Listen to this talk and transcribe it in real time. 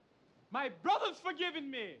My brother's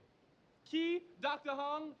forgiven me. Key, Dr.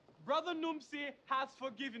 Hung, Brother Numsi has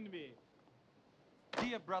forgiven me.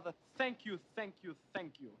 Dear brother, thank you, thank you,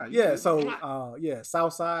 thank you. Yeah, so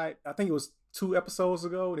Southside, I think it was 2 episodes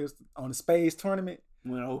ago, it was on the Spades tournament.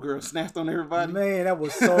 When old girl snapped on everybody. Man, that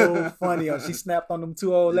was so funny. She snapped on them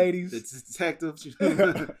two old ladies. The detective.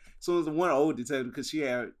 So it was the one old detective because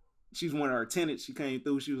she's one of her tenants. She came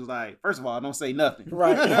through. She was like, first of all, don't say nothing.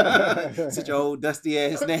 Right. Sit your old dusty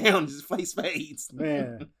ass down. Just play spades.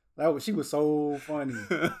 Man, she was so funny.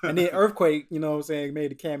 And then Earthquake, you know what I'm saying,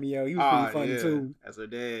 made a cameo. He was pretty funny too. As her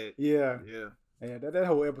dad. Yeah. Yeah. Yeah, that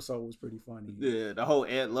whole episode was pretty funny. Yeah, the whole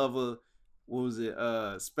Ed Lover, what was it,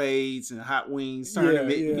 Spades and Hot Wings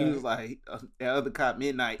tournament. Yeah. He was like, that other cop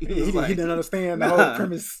Midnight. He didn't understand the whole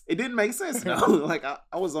premise. It didn't make sense though. Like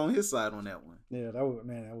I was on his side on that one. Yeah, I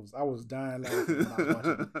was dying laughing when I was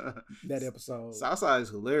watching that episode. Southside is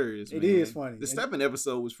hilarious. It is funny. The Steppin'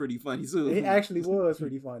 episode was pretty funny too. It actually was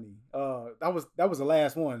pretty funny. That was the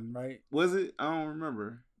last one, right? Was it? I don't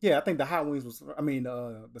remember. Yeah, I think the Hot Wings was.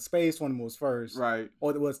 The Space one was first, right?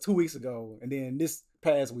 Or it was 2 weeks ago, and then this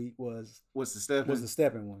past week was the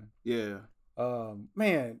Steppin' one. Yeah.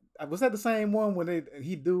 Man, was that the same one when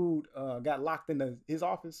he got locked in his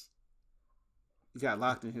office? He got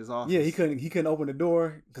locked in his office. Yeah, he couldn't open the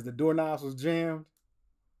door because the doorknobs was jammed. And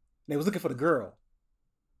they was looking for the girl.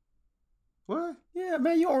 What? Yeah,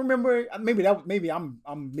 man, you don't remember? Maybe I'm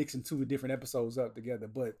mixing two different episodes up together,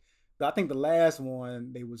 but I think the last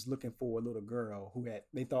one they was looking for a little girl who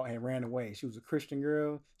they thought had ran away. She was a Christian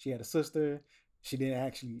girl. She had a sister. She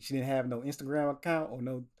didn't have no Instagram account or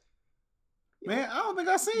no. Man, I don't think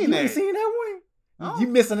I seen that. You ain't seen that one? You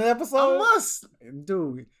missing an episode? I must,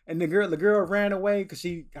 dude. And the girl ran away because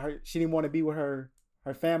she didn't want to be with her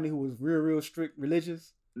family who was real strict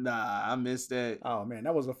religious. Nah, I missed that. Oh man,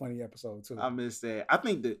 that was a funny episode too. I missed that. I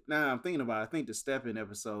think I'm thinking about it, I think the Steppin'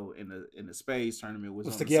 episode in the Spades tournament was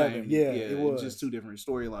on together. The same. Yeah, it was just two different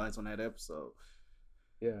storylines on that episode.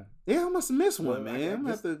 Yeah. Yeah, I must have missed one, man. I'm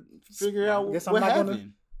gonna have to figure out what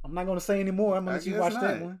happened. I'm not gonna say anymore. I'm gonna let you watch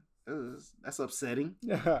that one. That's upsetting.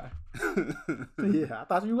 Yeah. Yeah. I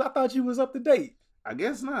thought you was up to date. I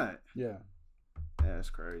guess not. Yeah. That's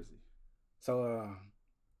crazy. So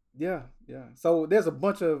yeah. So there's a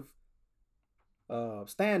bunch of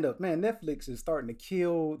stand-up. Man, Netflix is starting to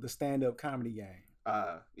kill the stand-up comedy game.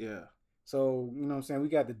 Yeah. So, you know what I'm saying? We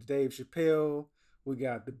got the Dave Chappelle, we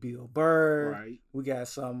got the Bill Burr, right. We got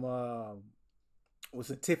some what's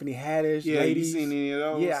it, Tiffany Haddish. Yeah, ladies. You seen any of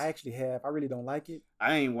those? Yeah, I actually have. I really don't like it.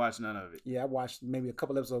 I ain't watched none of it. Yeah, I watched maybe a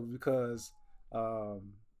couple episodes because I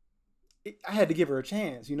had to give her a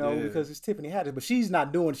chance, because it's Tiffany Haddish, but she's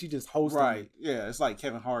not doing. She's just hosting. Right. Yeah, it's like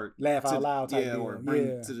Kevin Hart. Laugh Out Loud type deal. Or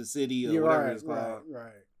Bring to the City or whatever it's called.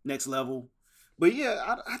 Right. Next Level. But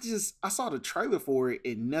yeah, I saw the trailer for it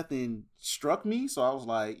and nothing struck me, so I was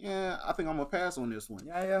like, yeah, I think I'm gonna pass on this one.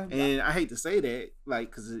 Yeah. And I hate to say that, like,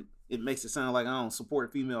 because it makes it sound like I don't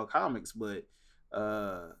support female comics, but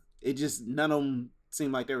it just none of them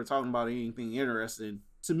seemed like they were talking about anything interesting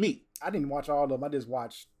to me. I didn't watch all of them. I just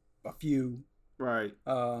watched a few. Right.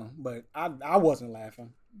 But I wasn't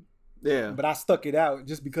laughing. Yeah. But I stuck it out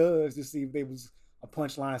just because to see if there was a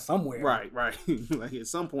punchline somewhere. Right. Like at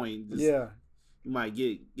some point, you might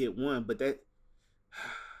get one, but that.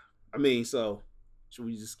 I mean, so should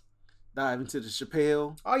we just dive into the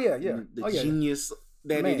Chappelle? Oh yeah. The genius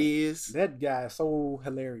that it is. That guy is so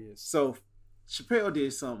hilarious. So Chappelle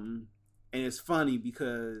did something, and it's funny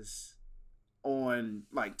because on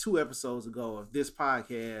like 2 episodes ago of this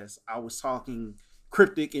podcast, I was talking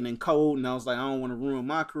cryptic and in code, and I was like, I don't want to ruin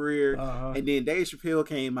my career. And then Dave Chappelle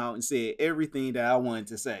came out and said everything that I wanted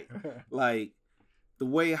to say. Like, the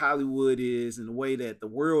way Hollywood is and the way that the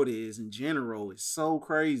world is in general is so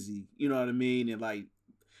crazy. You know what I mean? And like,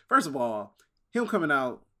 first of all, him coming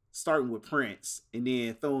out starting with Prince and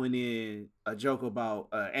then throwing in a joke about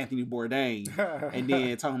Anthony Bourdain and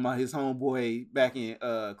then talking about his homeboy back in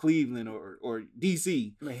Cleveland or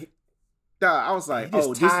DC. Man, I was like,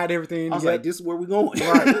 tied everything. I was like, this is where we're going.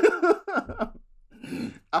 Right.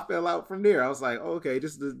 I fell out from there. I was like, okay,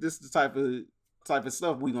 this is the type of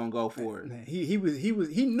stuff we gonna go for. He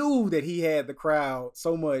knew that he had the crowd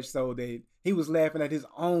so much so that he was laughing at his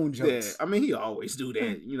own jokes. Yeah, I mean, he always do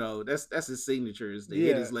that. That's his signature, is to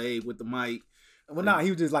hit his leg with the mic. Well, he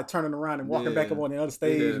was just like turning around and walking back up on the other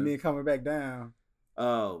stage and then coming back down.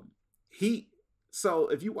 So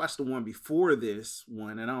if you watch the one before this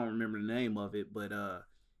one, and I don't remember the name of it, but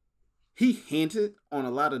he hinted on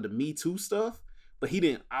a lot of the Me Too stuff, but he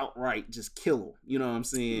didn't outright just kill him. You know what I'm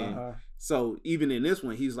saying? So even in this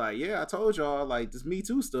one, he's like, yeah, I told y'all, like, this Me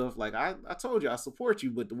Too stuff, like, I told you I support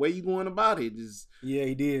you, but the way you going about it is, Yeah,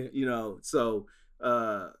 he did. you know, so,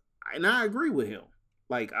 and I agree with him.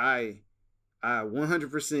 Like, I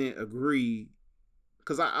 100% agree,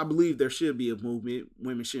 because I believe there should be a movement.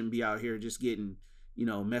 Women shouldn't be out here just getting, you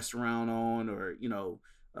know, messed around on, or, you know,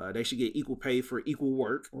 they should get equal pay for equal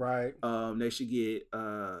work. Right. They should get,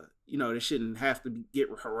 you know, they shouldn't have to get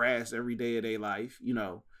harassed every day of their life, you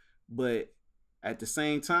know. But at the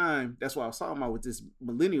same time, that's what I was talking about with this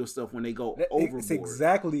millennial stuff. When they go overboard, It's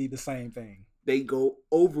exactly the same thing. They go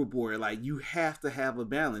overboard. Like, you have to have a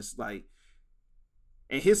balance. Like,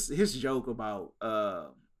 and his joke about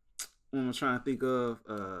when I'm trying to think of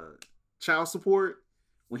child support,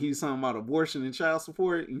 when he was talking about abortion and child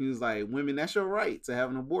support, and he was like, women, that's your right to have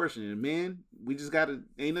an abortion, and men, we just gotta,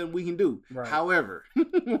 ain't nothing we can do. Right. However,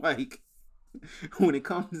 like, when it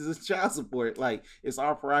comes to child support, like, it's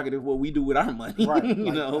our prerogative what we do with our money. Right. You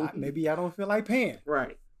Like, know, maybe I don't feel like paying.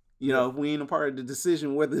 right. You know, if we ain't a part of the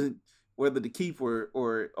decision whether to keep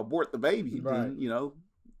or abort the baby, Right. then, you know,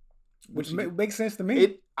 Which makes sense to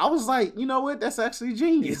me. I was like, you know what, that's actually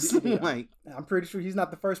genius. Yeah. Like, I'm pretty sure he's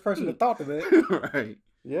not the first person to thought of it. right.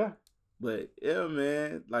 Yeah. But yeah,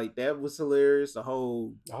 man, like, that was hilarious. The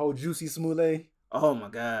whole Juicy Smollett. oh my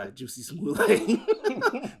God, Juicy Smollett.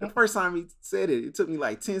 The first time he said it, it took me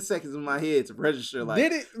like 10 seconds in my head to register. Like,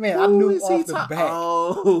 Did it? Man, who I knew is he off the back.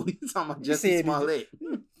 Oh, he's talking about He Jussie said- Smollett.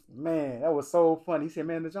 Man, that was so funny. He said,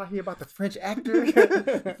 man, did y'all hear about the French actor?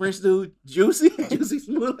 French dude, Juicy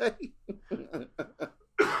Smollett.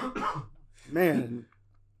 Man,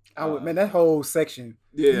 man, that whole section.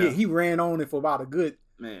 Yeah, He ran on it for about a good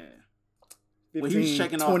man. 15, When he was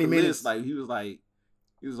checking off 20 the minutes. list, like, he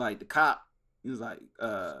was like the cop. He was like,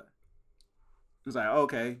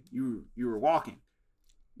 okay, you were walking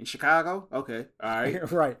in Chicago. Okay, all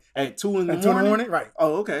right. Right. At 2 in the At 2 in the morning. morning? Right.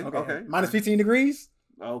 Oh, okay. Minus 15 degrees?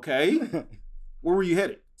 Okay. Where were you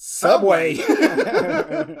headed? Subway.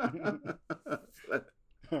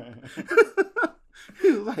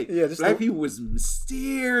 He was like, Yeah, just black the- people was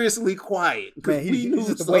mysteriously quiet. 'cause Man, we knew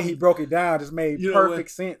just the way he something. broke it down just made You know what?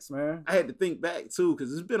 perfect sense, man. I had to think back too,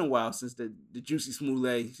 because it's been a while since the Juicy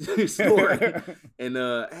Smollett story. And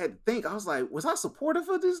I had to think, I was like, was I supportive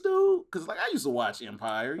of this dude? Because, like, I used to watch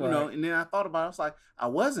Empire, you know, Right. and then I thought about it, I was like, I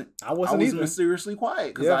wasn't. I I wasn't was either. mysteriously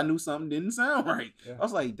quiet because Yeah. I knew something didn't sound right. Yeah. I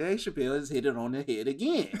was like, Dave Chappelle has hit it on the head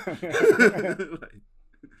again. Like,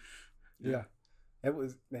 Yeah. It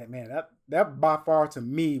was man, that by far to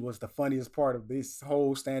me was the funniest part of this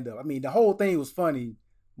whole stand-up. I mean, the whole thing was funny,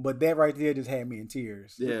 but that right there just had me in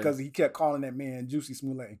tears. Yeah. Because he kept calling that man Juicy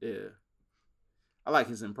Smollett. yeah. I like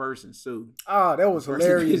his impressions too. Ah, that was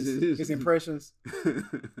hilarious. Impressions. His impressions.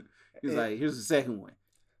 He's like, here's the second one.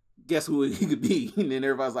 Guess who he could be? And then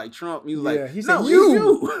everybody's like, Trump. He was Yeah, like, he said, no, you.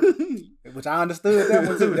 you. Which I understood that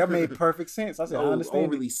one too. That made perfect sense. I said, I understand.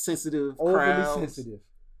 Overly sensitive Overly crowds. sensitive.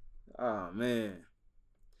 Oh man.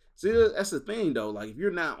 See, that's the thing though. Like, if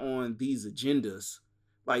you're not on these agendas,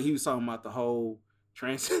 like he was talking about the whole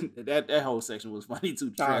that whole section was funny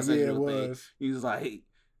too. Ah, yeah, it Transsexual thing. was. He was like,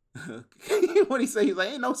 what he say? He's like,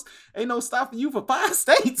 ain't no stopping you for 5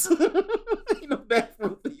 states. Ain't no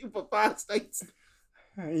bathroom for you for 5 states.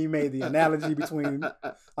 He made the analogy between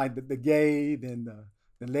like the gay, then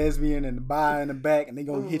the lesbian, and the bi in the back, and they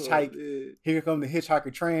gonna hitchhike. Man. Here come the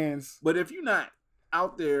hitchhiker trans. But if you're not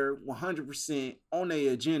out there 100% on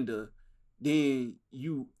their agenda, then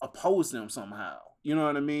you oppose them somehow. You know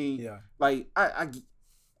what I mean? Yeah. Like,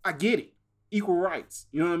 I get it. Equal rights.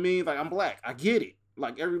 You know what I mean? Like, I'm black. I get it.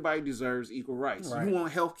 Like, everybody deserves equal rights. Right. You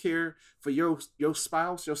want health care for your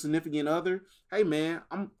spouse, your significant other? Hey, man,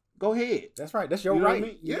 go ahead. That's right. That's your You know what I right.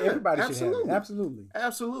 mean? Yeah, Everybody should have absolutely. it. Absolutely.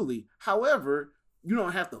 Absolutely. However, you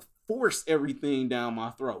don't have to force everything down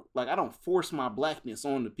my throat. Like, I don't force my blackness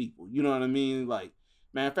on the people. You know what I mean? Like,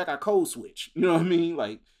 man, in fact, I code switch. You know what I mean?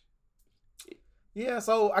 Like, Yeah.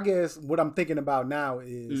 So I guess what I'm thinking about now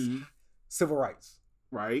is mhm, civil rights.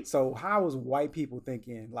 right? So how is white people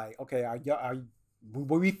thinking? Like, okay,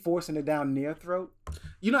 were we forcing it down their throat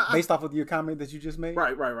You know, based off of your comment that you just made?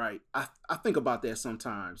 right. I think about that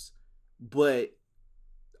sometimes, but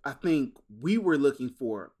I think we were looking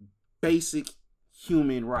for basic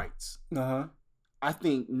human rights. Uh huh. I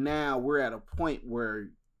think now we're at a point where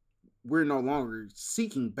we're no longer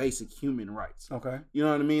seeking basic human rights. Okay. You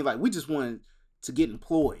know what I mean? Like, we just wanted to get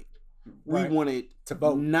employed. Right. We wanted To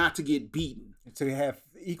vote. not to get beaten. To have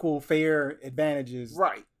equal fair advantages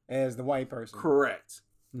Right. as the white person. Correct.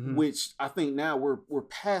 Mhm. Which I think now we're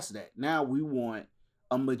past that. Now we want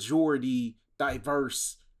a majority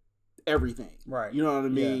diverse everything. Right. You know what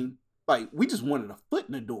I Yeah. mean? like we just wanted a foot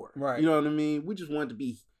in the door. Right. You know what I mean? We just wanted to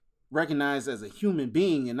be recognized as a human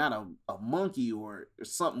being and not a monkey or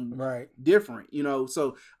something Right. different, you know.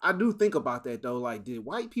 So I do think about that though. Like, did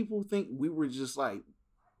white people think we were just like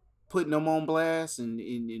putting them on blast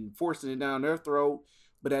and forcing it down their throat?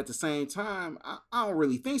 But at the same time, I don't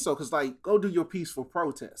really think so. Cause like, go do your peaceful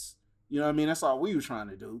protest. You know what I mean? That's all we were trying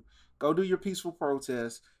to do. Go do your peaceful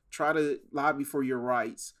protest. Try to lobby for your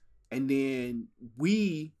rights. And then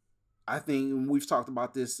I think, and we've talked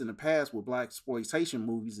about this in the past with black exploitation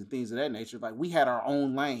movies and things of that nature. Like, we had our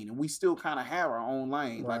own lane, and we still kind of have our own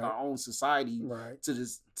lane, Right. like our own society, Right.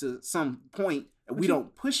 to some point. And we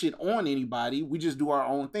don't push it on anybody. We just do our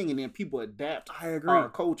own thing, and then people adapt I agree. our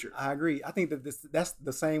culture. I agree. I think that that's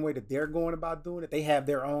the same way that they're going about doing it. They have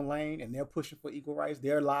their own lane and they're pushing for equal rights.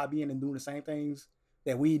 They're lobbying and doing the same things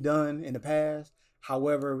that we done in the past.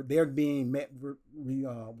 However, they're being met with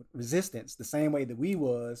resistance the same way that we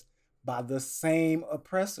was by the same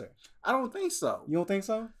oppressor. I don't think so. You don't think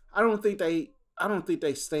so? I don't think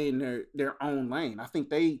they stay in their own lane. I think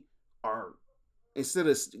they are, instead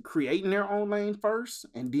of creating their own lane first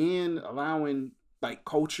and then allowing like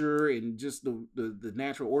culture and just the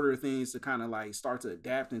natural order of things to kind of like start to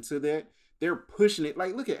adapt into that, they're pushing it.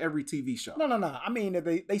 Like, look at every TV show. No. I mean,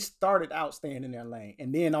 they started out staying in their lane,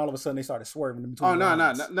 and then all of a sudden they started swerving in between. Oh, no.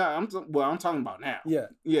 lines. I'm talking about now. Yeah.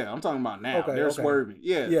 I'm talking about now. Okay, They're okay. swerving.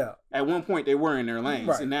 Yeah. Yeah. At one point they were in their lanes,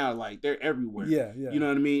 Right. and now like they're everywhere. Yeah. You know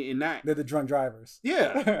what I mean? And that, They're the drunk drivers.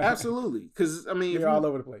 yeah, absolutely. Because I mean, They're all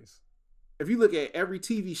over the place. if you look at every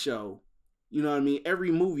TV show, you know what I mean, every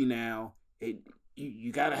movie now,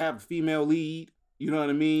 you got to have a female lead. You know what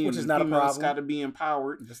I mean? Which is The not a female's problem. got to be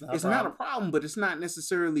empowered. It's not a problem, but it's not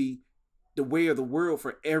necessarily the way of the world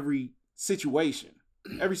for every situation.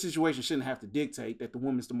 Every situation shouldn't have to dictate that the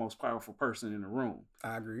woman's the most powerful person in the room.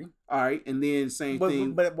 I agree. All right, and then same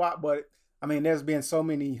thing. But I mean, there's been so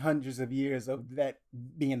many hundreds of years of that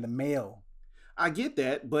being the male. I get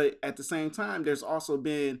that, but at the same time, there's also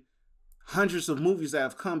been hundreds of movies that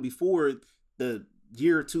have come before the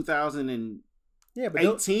year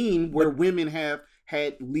 2018 where women have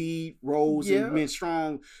had lead roles and been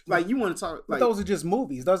strong. Like, you want to talk, like, but those are just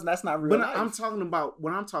movies. That's not real. But life. what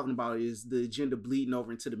I'm talking about is the agenda bleeding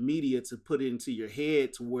over into the media to put it into your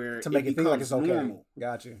head to where to make it feel like it's okay. normal.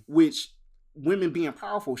 Gotcha. Which women being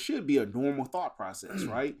powerful should be a normal thought process,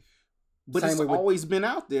 right? But it's always been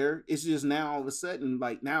out there. It's just now all of a sudden,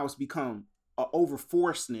 like, now it's become an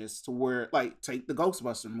overforcedness to where, like, take the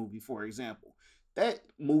Ghostbuster movie, for example. That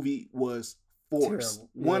movie was forced.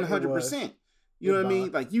 100%. You know what I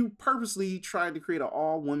mean? Like, you purposely tried to create an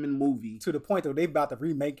all-women movie. To the point that they're about to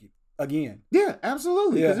remake it again. Yeah,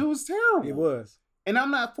 absolutely. Because it was terrible. It was. And I'm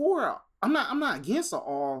not against an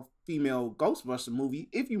all-female Ghostbuster movie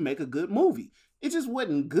if you make a good movie. It just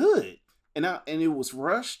wasn't good. And it was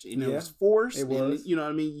rushed and it was forced. It was. And, you know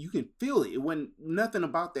what I mean? You can feel it. It wasn't, nothing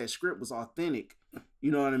about that script was authentic. You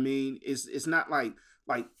know what I mean? It's not like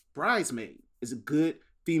Bridesmaid is a good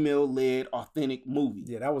female-led authentic movie.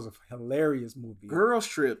 Yeah, that was a hilarious movie. Girls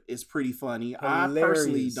Trip is pretty funny. Hilarious. I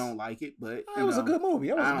personally don't like it, but it was a good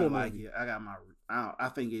movie. I don't like it. I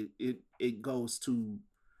think it goes to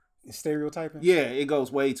stereotyping. Yeah, it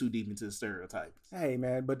goes way too deep into the stereotyping. Hey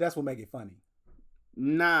man, but that's what make it funny.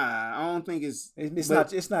 Nah, I don't think it's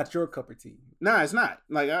not your cup of tea. Nah, it's not.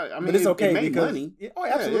 Like I mean, but it's okay it made because money.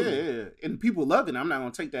 Absolutely. Yeah. And people love it. I'm not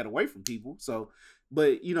gonna take that away from people. So,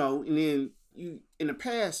 but you know, and then in the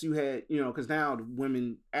past you had, you know, because now the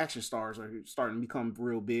women action stars are starting to become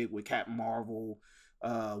real big with Captain Marvel,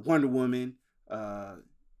 Wonder Woman. I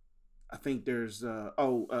think there's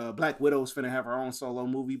Black Widow's finna have her own solo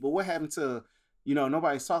movie. But what happened to, you know,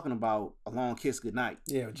 nobody's talking about A Long Kiss Goodnight.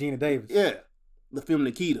 Yeah, Gina Davis. Yeah, the film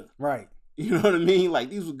Nikita. Right. You know what I mean? Like,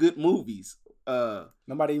 these were good movies.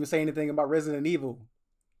 Nobody even say anything about Resident Evil.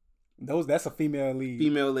 That's a female lead.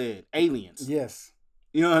 Female led. Aliens. Yes.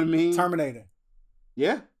 You know what I mean? Terminator.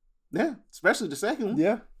 Yeah. Especially the second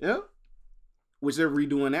one. Yeah. Which they're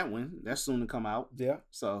redoing that one. That's soon to come out. Yeah.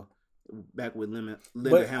 So back with Linda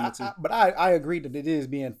Hamilton. But I agree that it is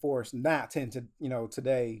being forced not to, you know,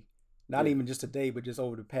 today, not even just today, but just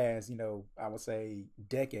over the past, you know, I would say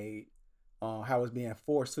decade, how it's being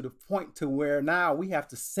forced to the point to where now we have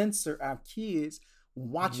to censor our kids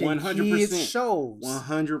watching 100%. Kids shows.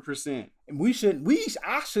 100%. And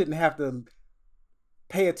I shouldn't have to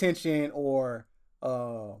pay attention or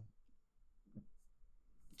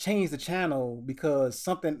change the channel because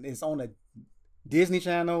something is on a Disney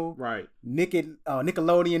Channel, right?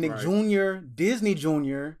 Nickelodeon, Nick Jr., Disney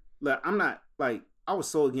Jr. Look, I'm not like, I was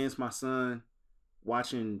so against my son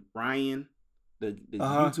watching Ryan the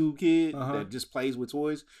YouTube kid that just plays with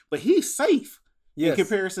toys, but he's safe in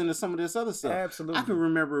comparison to some of this other stuff. Absolutely. I can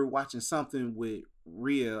remember watching something with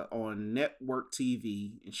Rhea on network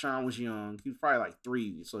TV, and Sean was young. He was probably like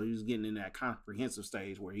 3, so he was getting in that comprehensive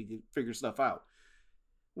stage where he could figure stuff out.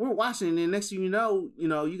 We're watching, and then next thing you know,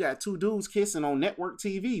 you got 2 dudes kissing on network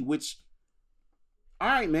TV, which, all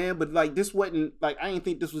right, man, but like this wasn't like, I didn't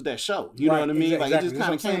think this was that show. You know what I mean? Like it just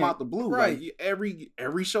kind of came out the blue. Right. Like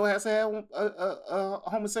every show has to have a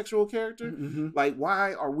homosexual character. Mm-hmm. Like,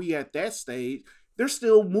 why are we at that stage? There's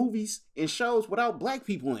still movies and shows without black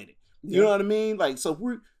people in it. You know what I mean? Like, so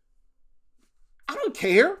I don't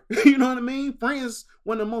care. You know what I mean? Friends,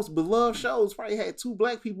 one of the most beloved shows, probably had 2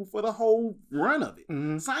 black people for the whole run of it.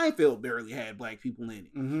 Mm-hmm. Seinfeld barely had black people in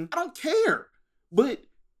it. Mm-hmm. I don't care. But,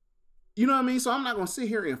 you know what I mean? So I'm not going to sit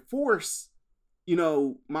here and force,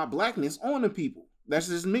 my blackness on the people. That's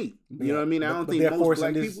just me. You know what I mean? I don't think most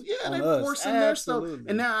black people, they're forcing their stuff.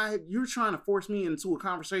 And now you're trying to force me into a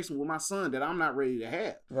conversation with my son that I'm not ready to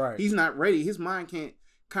have. Right. He's not ready. His mind can't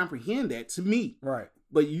comprehend that to me. Right.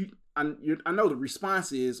 But I know the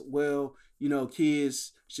response is, well,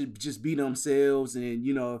 kids should just be themselves, and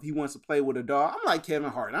if he wants to play with a dog, I'm like Kevin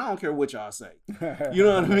Hart. I don't care what y'all say. You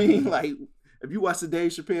know what I mean? Like, if you watch the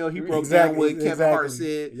Dave Chappelle, he broke down what Kevin Hart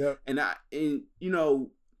said, and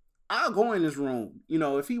I'll go in this room.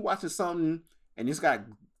 If he watches something and it's got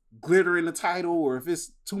glitter in the title, or if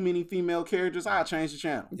it's too many female characters, I'll change the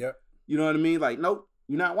channel. Yep. You know what I mean? Like, nope,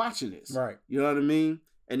 you're not watching this. Right. You know what I mean?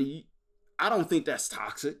 And I don't think that's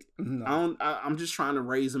toxic. No. I'm just trying to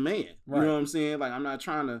raise a man. Right. You know what I'm saying? Like, I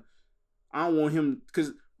don't want him,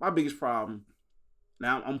 because my biggest problem,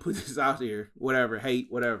 now I'm putting this out there, whatever, hate,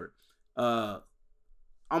 whatever. I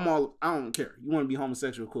don't care. You want to be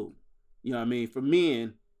homosexual, cool. You know what I mean? For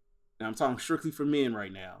men, and I'm talking strictly for men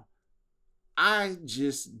right now, I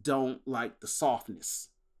just don't like the softness,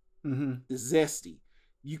 the zesty.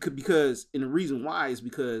 And the reason why is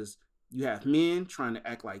because you have men trying to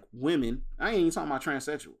act like women. I ain't even talking about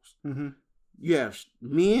transsexuals. Mm-hmm. You have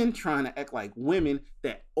men trying to act like women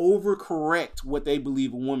that overcorrect what they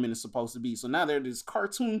believe a woman is supposed to be. So now they're this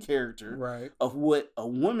cartoon character of what a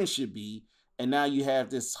woman should be. And now you have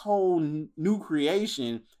this whole new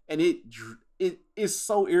creation, and it is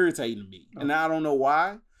so irritating to me. Okay. And I don't know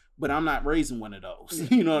why, but I'm not raising one of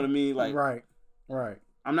those. You know what I mean? Like, right.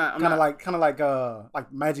 I'm not kind of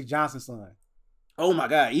like Magic Johnson's son. Oh my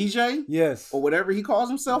God, EJ? Yes. Or whatever he calls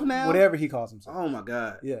himself now? Whatever he calls himself. Oh my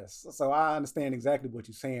God. Yes. So I understand exactly what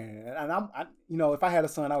you're saying. And I if I had a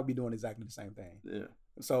son, I would be doing exactly the same thing. Yeah.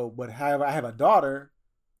 So, but however, I have a daughter,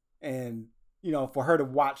 and, for her to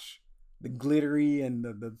watch the glittery and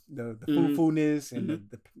the foo-foo-ness and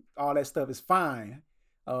the all that stuff is fine.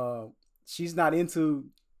 She's not into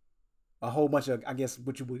a whole bunch of, I guess,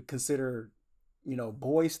 what you would consider,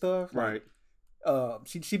 boy stuff. Right.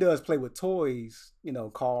 She does play with toys,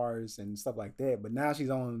 cars and stuff like that. But now she's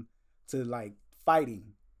on to like fighting.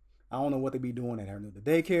 I don't know what they be doing at her the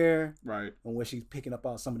daycare, right? And where she's picking up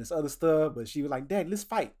on some of this other stuff. But she was like, "Dad, let's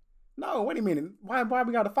fight." No, wait a minute. Why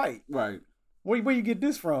we got to fight? Right. Where you get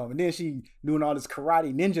this from? And then she doing all this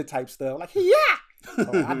karate ninja type stuff. Like, yeah.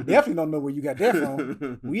 Oh, I definitely don't know where you got that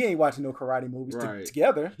from. We ain't watching no karate movies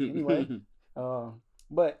together anyway.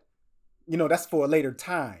 But. That's for a later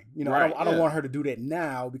time. I don't want her to do that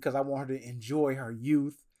now, because I want her to enjoy her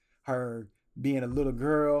youth, her being a little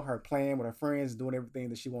girl, her playing with her friends, doing everything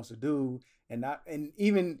that she wants to do, and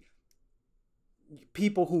even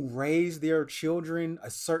people who raise their children a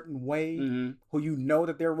certain way, who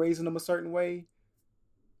that they're raising them a certain way.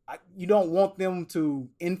 You don't want them to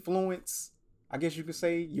influence, I guess you could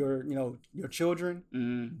say, your children,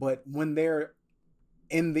 but when they're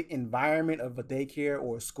in the environment of a daycare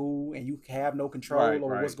or a school and you have no control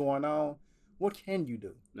over what's going on, what can you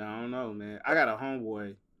do? I don't know, man. I got a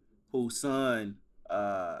homeboy whose son,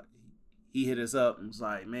 he hit us up and was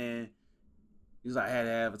like, man, he's like, I had to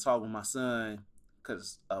have a talk with my son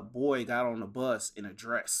because a boy got on the bus in a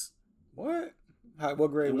dress. What?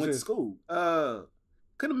 What grade was went his? To school.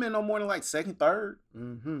 Could have been no more than like second, third.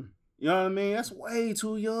 Mm-hmm. You know what I mean? That's way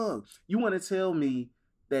too young. You want to tell me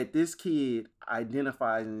that this kid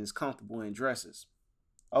identifies and is comfortable in dresses?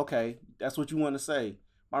 Okay, that's what you want to say.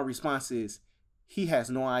 My response is, he has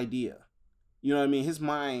no idea. You know what I mean? His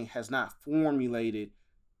mind has not formulated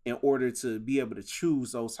in order to be able to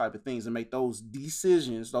choose those type of things and make those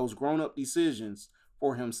decisions, those grown-up decisions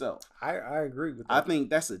for himself. I agree with that. I think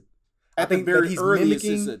that's at the very earliest,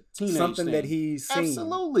 it's a teenage something thing. That he's seen.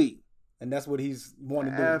 Absolutely. And that's what he's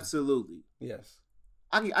wanting to do. Absolutely. Yes.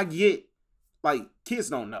 I get, like, kids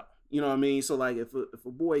don't know. You know what I mean? So like if a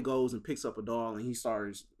boy goes and picks up a doll and he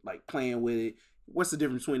starts like playing with it, what's the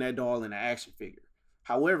difference between that doll and an action figure?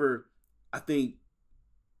 However, I think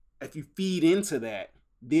if you feed into that,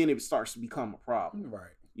 then it starts to become a problem.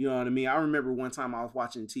 Right. You know what I mean? I remember one time I was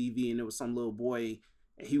watching TV and there was some little boy,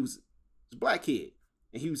 and he was a black kid,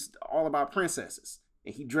 and he was all about princesses.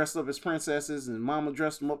 And he dressed up as princesses, and mama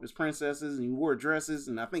dressed him up as princesses, and he wore dresses,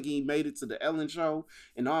 and I think he made it to the Ellen show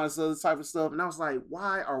and all this other type of stuff. And I was like,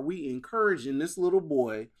 why are we encouraging this little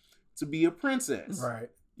boy to be a princess? Right.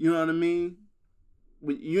 You know what I mean?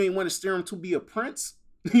 You ain't want to steer him to be a prince.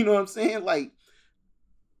 You know what I'm saying? Like,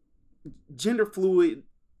 gender fluid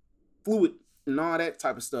and all that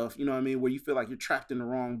type of stuff, you know what I mean, where you feel like you're trapped in the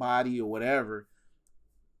wrong body or whatever,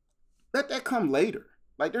 let that come later.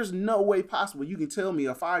 Like, there's no way possible you can tell me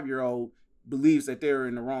a 5-year-old believes that they're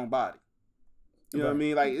in the wrong body. You know what I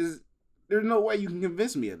mean? Like, there's no way you can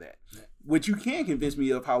convince me of that. What you can convince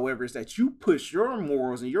me of, however, is that you push your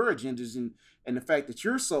morals and your agendas and the fact that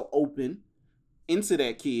you're so open into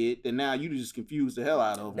that kid that now you just confuse the hell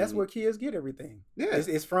out of them. That's where kids get everything. Yeah.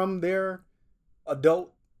 It's from their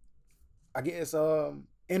adult, I guess,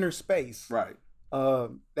 inner space. Right.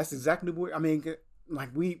 That's exactly what I mean. Like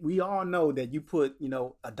we all know that you put, you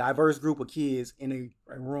know, a diverse group of kids in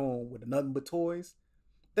a room with nothing but toys,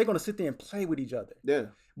 they're gonna sit there and play with each other. Yeah.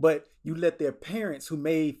 But you let their parents, who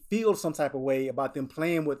may feel some type of way about them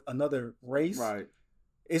playing with another race, Right.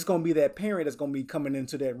 it's gonna be that parent that's gonna be coming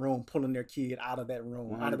into that room, pulling their kid out of that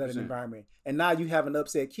room, out of that 100%. environment. And now you have an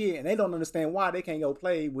upset kid, and they don't understand why they can't go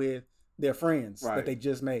play with their friends that they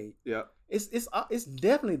just made. Yeah. It's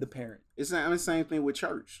definitely the parent. It's the same thing with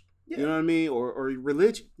church. Yeah. You know what I mean? Or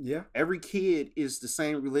religion. Yeah. Every kid is the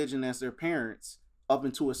same religion as their parents up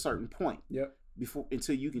until a certain point. Yep.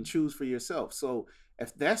 Until you can choose for yourself. So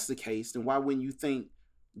if that's the case, then why wouldn't you think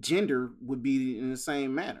gender would be in the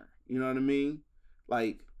same manner? You know what I mean?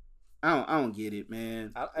 Like, I don't get it,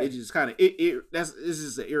 man. It just kind of it's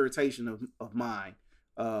just an irritation of mine.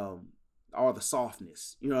 All the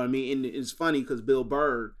softness. You know what I mean? And it's funny because Bill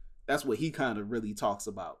Burr, that's what he kind of really talks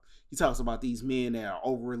about. He talks about these men that are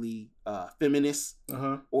overly feminist,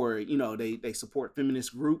 or you know they support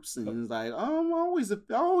feminist groups, and he's like, "Oh,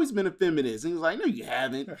 I've always been a feminist." And he's like, "No, you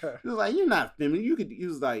haven't." He was like, "You're not feminist. You could." He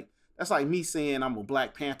was like, "That's like me saying I'm a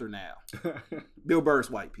Black Panther now." Bill Burr's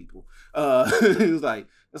white people. He was like,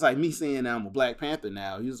 "That's like me saying I'm a Black Panther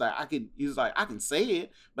now." He was like, "I can say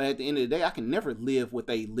it, but at the end of the day, I can never live what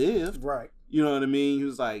they lived." Right. You know what I mean? He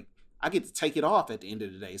was like, I get to take it off at the end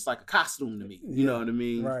of the day. It's like a costume to me. You know what I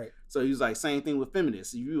mean? Right. So he was like, same thing with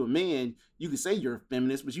feminists. If you're a man, you can say you're a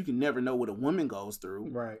feminist, but you can never know what a woman goes through.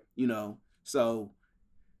 Right. You know? So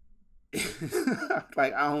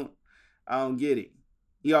like I don't get it.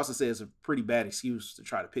 He also says it's a pretty bad excuse to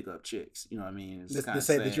try to pick up chicks. You know what I mean? It's to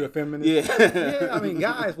say that you're a feminist? Yeah. Yeah, I mean,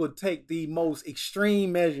 guys would take the most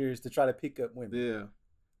extreme measures to try to pick up women.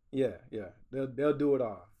 Yeah. Yeah. They'll do it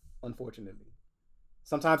all, unfortunately.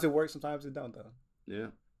 Sometimes it works, sometimes it don't, though. Yeah.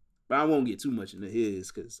 But I won't get too much into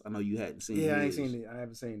his because I know you hadn't seen it. Yeah, I ain't seen it. I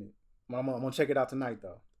haven't seen it. I'm going to check it out tonight,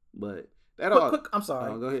 though. But that quick, I'm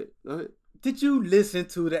sorry. Go ahead. Did you listen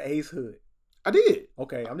to the Ace Hood? I did.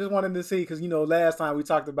 Okay, I'm just wanting to see, because, you know, last time we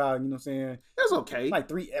talked about, you know what I'm saying? It was okay. Like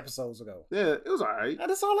 3 episodes ago. Yeah, it was all right.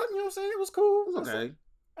 That's all, you know what I'm saying? It was cool. It was okay.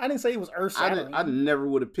 I didn't say it was earth-shattering. I never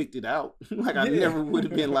would have picked it out. Like, I never would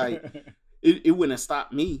have been like, it wouldn't have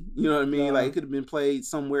stopped me. You know what I mean? Yeah. Like, it could have been played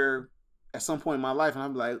somewhere at some point in my life, and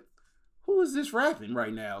I'd be like, who is this rapping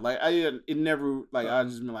right now? Like, it never, like, I'd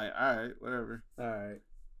just been like, all right, whatever. All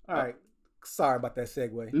right. Sorry about that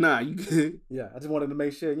segue. Nah, you good. Yeah, I just wanted to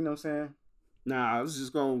make sure, you know what I'm saying? Nah, I was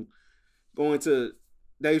just going into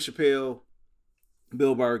Dave Chappelle.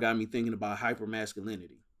 Bill Burr got me thinking about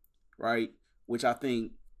hypermasculinity, right? Which I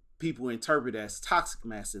think people interpret as toxic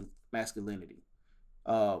masculinity.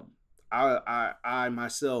 I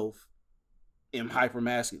myself am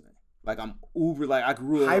hypermasculine. Like, I'm uber, like, I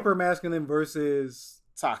grew up Hypermasculine versus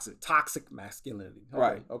toxic masculinity. Okay,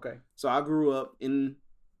 Right. Okay. So I grew up in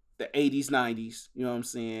the 80s, 90s, you know what I'm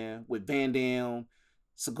saying, with Van Damme,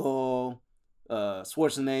 Seagal,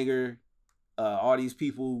 Schwarzenegger, all these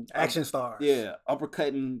people. Action stars. Yeah,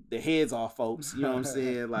 uppercutting the heads off folks, you know what I'm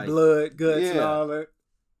saying? Like, blood, guts, and all that.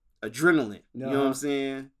 Adrenaline, you know what I'm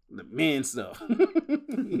saying? The men stuff,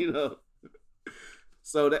 you know?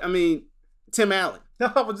 So, that, I mean, Tim Allen.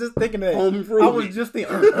 I was just thinking that. Home Improvement. I was just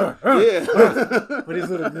thinking, yeah. With his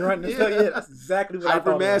little grunt and stuff. Yeah, that's exactly what I thought.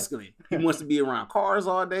 Hyper-masculine. He wants to be around cars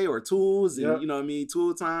all day or tools and, you know what I mean,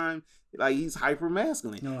 tool time. Like, he's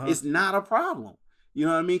hyper-masculine. It's not a problem. You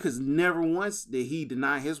know what I mean? Because never once did he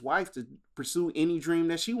deny his wife to pursue any dream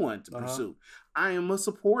that she wanted to pursue. I am a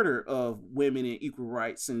supporter of women and equal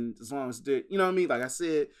rights, and as long as they're, you know what I mean. Like I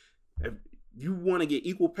said, if you want to get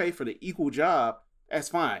equal pay for the equal job, that's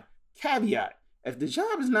fine. Caveat: if the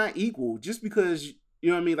job is not equal, just because you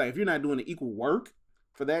know what I mean, like if you're not doing the equal work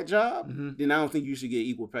for that job, then I don't think you should get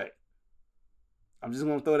equal pay. I'm just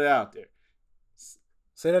gonna throw that out there.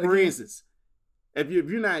 Say that again. For instance,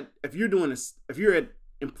 if you're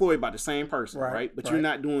employed by the same person, right? But you're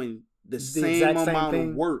not doing the same amount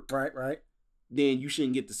of work, right? Then you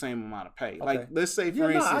shouldn't get the same amount of pay. Okay. Like, let's say, for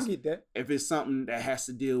instance, I get that. if it's something that has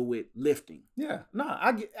to deal with lifting. Yeah,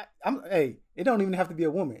 hey, it don't even have to be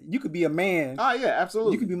a woman. You could be a man. Oh yeah,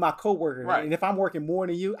 absolutely. You could be my coworker, right? And if I'm working more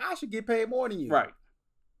than you, I should get paid more than you, right?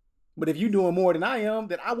 But if you're doing more than I am,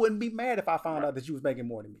 then I wouldn't be mad if I found out that you was making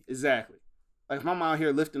more than me. Exactly. Like if I'm out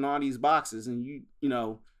here lifting all these boxes, and you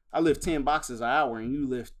know, I lift 10 boxes an hour, and you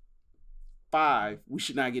lift 5, we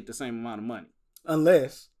should not get the same amount of money.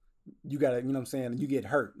 Unless you gotta, you know what I'm saying, you get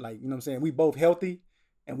hurt. Like, you know what I'm saying, we both healthy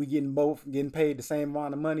and we getting paid the same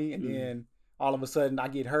amount of money, and then all of a sudden I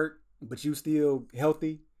get hurt, but you still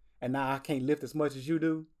healthy, and now I can't lift as much as you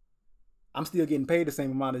do. I'm still getting paid the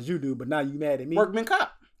same amount as you do, but now you mad at me. Workman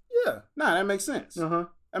cop. Yeah. Nah, that makes sense.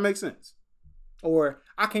 That makes sense. Or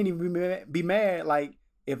I can't even be mad, like,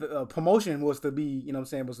 if a promotion was to be, you know what I'm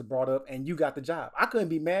saying, was brought up and you got the job. I couldn't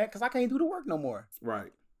be mad because I can't do the work no more.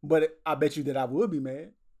 Right. But I bet you that I would be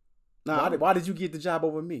mad. Nah. Why did you get the job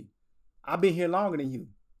over me? I've been here longer than you.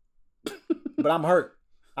 But I'm hurt.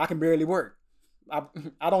 I can barely work.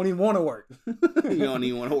 I don't even want to work. You don't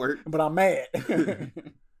even want to work. But I'm mad.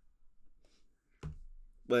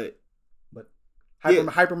 But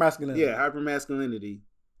hypermasculinity. Yeah, hypermasculinity.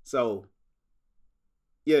 So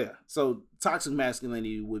toxic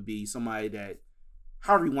masculinity would be somebody that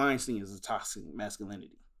Harvey Weinstein is a toxic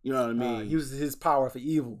masculinity. You know what I mean? He uses his power for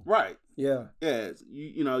evil. Right. Yeah. Yeah.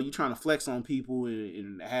 You know, you trying to flex on people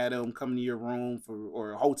and have them come to your room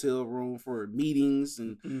or a hotel room for meetings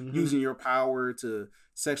and using your power to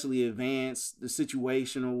sexually advance the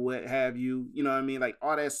situation or what have you. You know what I mean? Like,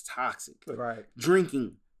 all that's toxic. Right.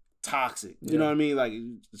 Drinking. Toxic. You know what I mean? Like,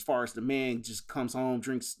 as far as the man just comes home,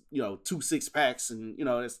 drinks, 2 6-packs, and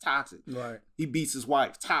that's toxic. Right. He beats his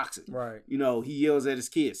wife. Toxic. Right. He yells at his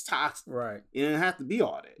kids. Toxic. Right. It doesn't have to be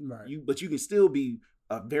all that. Right. But you can still be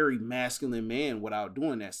a very masculine man without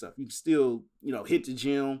doing that stuff. You can still, hit the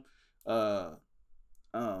gym, work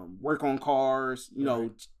on cars,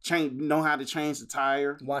 know how to change the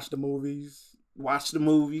tire. Watch the movies.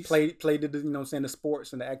 Play the, the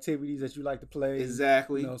sports and the activities that you like to play.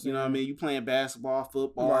 Exactly. You know what I mean? You playing basketball,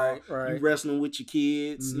 football. Right. You wrestling with your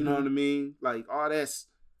kids. You know what I mean? Like, all that's,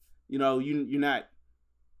 you're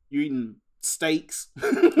eating steaks.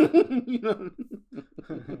 You're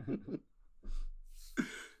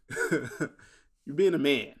being a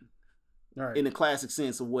man. Right. In the classic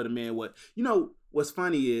sense of what a man was. What's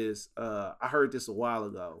funny is, I heard this a while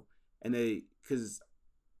ago, and because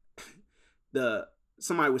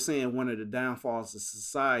somebody was saying one of the downfalls of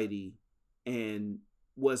society and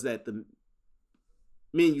was that the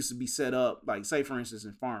men used to be set up, like, say for instance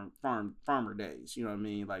in farmer days, you know what I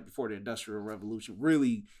mean, like before the Industrial Revolution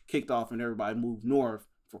really kicked off and everybody moved north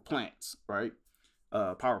for plants, right?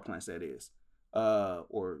 Power plants, that is,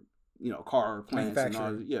 or car plants and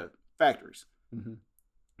all, factories.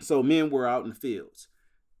 So men were out in the fields.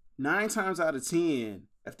 9 times out of 10,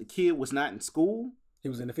 if the kid was not in school, he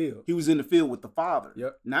was in the field. He was in the field with the father.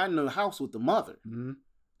 Yep. Not in the house with the mother.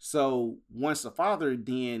 So once the father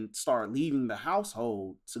then started leaving the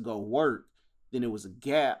household to go work, then it was a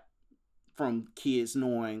gap from kids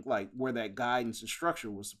knowing, like, where that guidance and structure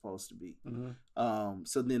was supposed to be.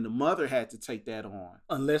 So then the mother had to take that on.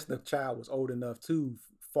 Unless the child was old enough to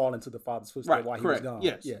fall into the father's footsteps while he was gone.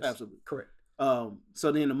 Yes, absolutely. Correct.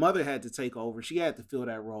 So then the mother had to take over. She had to fill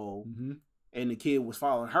that role. And the kid was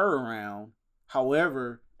following her around.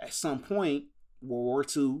 However, at some point, World War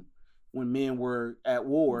II, when men were at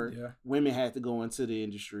war, women had to go into the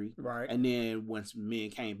industry. Right. And then once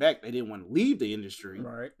men came back, they didn't want to leave the industry.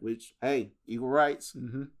 Right. Which, hey, equal rights.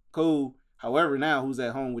 Cool. However, now who's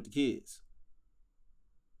at home with the kids?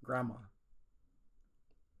 Grandma.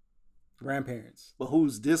 Grandparents. But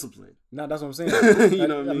who's disciplined? No, that's what I'm saying. You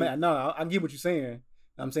know what I mean? No, I get what you're saying.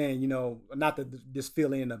 I'm saying, not to just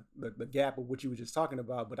fill in the gap of what you were just talking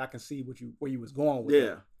about, but I can see where you was going with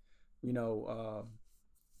it.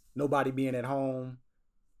 Nobody being at home,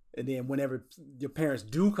 and then whenever your parents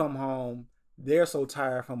do come home, they're so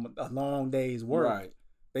tired from a long day's work. Right.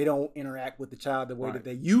 They don't interact with the child the way that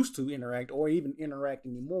they used to interact, or even interact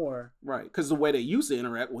anymore. Right, because the way they used to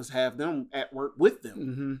interact was have them at work with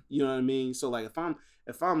them. You know what I mean? So, like, if I'm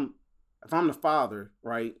the father,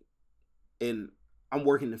 right, and I'm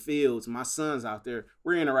working the fields. My son's out there.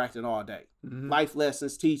 We're interacting all day. Life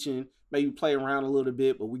lessons, teaching, maybe play around a little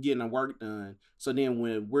bit, but we're getting our work done. So then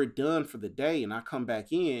when we're done for the day and I come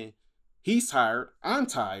back in, he's tired. I'm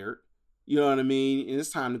tired. You know what I mean? And it's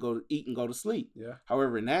time to go to eat and go to sleep. Yeah.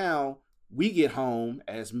 However, now we get home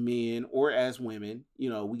as men or as women. You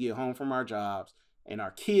know, we get home from our jobs and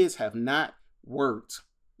our kids have not worked.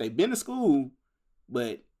 They've been to school,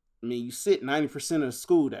 but I mean, you sit 90% of the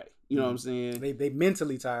school day. You know what I'm saying? They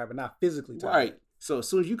mentally tired, but not physically tired. Right. So as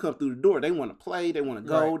soon as you come through the door, they want to play. They want to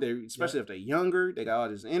go. Right. They, especially if they're younger, they got all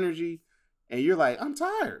this energy, and you're like, I'm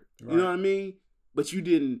tired. Right. You know what I mean? But you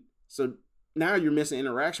didn't. So now you're missing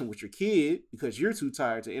interaction with your kid because you're too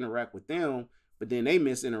tired to interact with them. But then they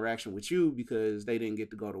miss interaction with you because they didn't get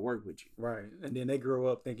to go to work with you. Right. And then they grow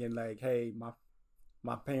up thinking like, hey,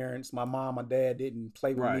 my parents, my mom, my dad didn't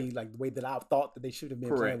play with me like the way that I thought that they should have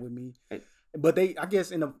been playing with me. But they, I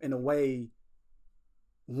guess, in a way,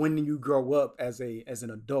 when you grow up as an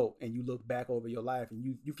adult and you look back over your life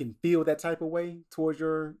and you can feel that type of way towards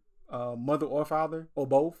your mother or father or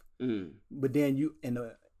both. But then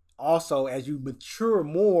also as you mature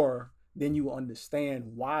more, then you understand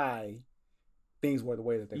why things were the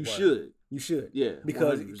way that they were. You should. Yeah.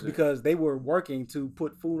 Because they were working to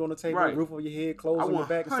put food on the table, roof over your head, clothes on your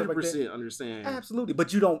back, and stuff like that. 100% understand. Absolutely.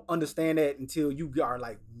 But you don't understand that until you are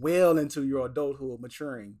like well into your adulthood,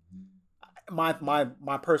 maturing. My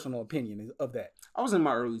personal opinion is of that. I was in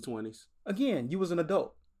my early 20s. Again, you was an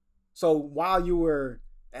adult. So while you were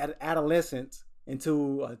at adolescence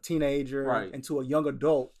into a teenager, into a young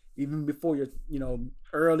adult, even before your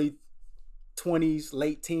early 20s,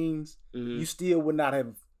 late teens, you still would not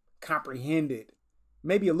have comprehended,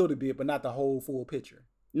 maybe a little bit, but not the whole full picture.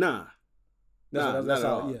 Nah. That's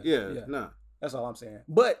all. Yeah. That's all I'm saying.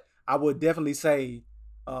 But I would definitely say,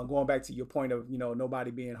 going back to your point of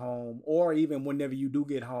nobody being home, or even whenever you do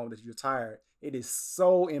get home that you're tired, it is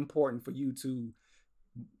so important for you to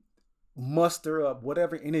muster up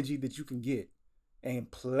whatever energy that you can get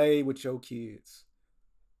and play with your kids,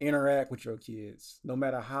 interact with your kids, no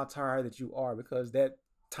matter how tired that you are, because that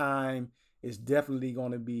time is definitely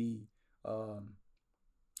going to be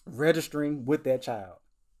registering with that child,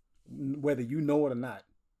 whether you know it or not.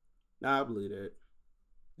 Nah, I believe that.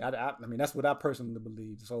 I mean, that's what I personally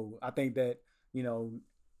believe. So I think that,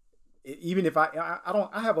 even if I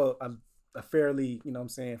have a fairly,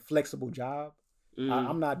 flexible job.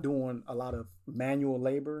 I'm not doing a lot of manual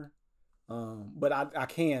labor, but I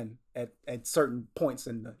can at certain points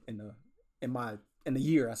in the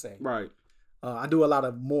year, I say. Right. I do a lot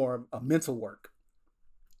of more mental work,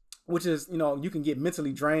 which is, you can get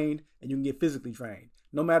mentally drained and you can get physically drained.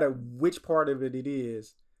 No matter which part of it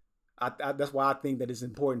is, that's why I think that it's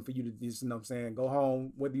important for you to just, go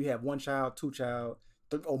home, whether you have one child, two child,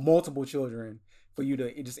 or multiple children, for you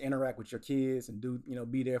to just interact with your kids and do,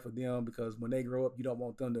 be there for them, because when they grow up, you don't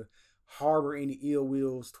want them to harbor any ill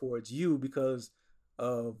wills towards you because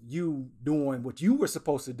of you doing what you were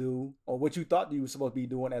supposed to do or what you thought you were supposed to be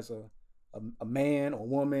doing as a man or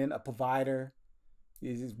woman, a provider,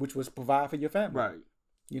 which was provide for your family. Right.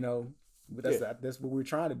 But that's what we're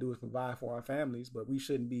trying to do, is provide for our families, but we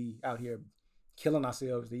shouldn't be out here killing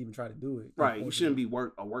ourselves to even try to do it. Right. You shouldn't be a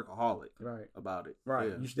workaholic about it. Right.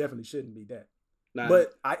 Yeah. You definitely shouldn't be that. Nah.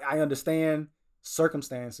 But I understand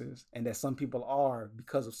circumstances, and that some people are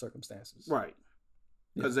because of circumstances. Right.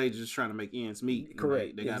 Because they just trying to make ends meet.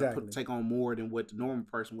 Correct. They got to take on more than what the normal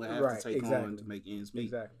person would have to take on to make ends meet.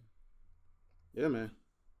 Exactly. Yeah, man.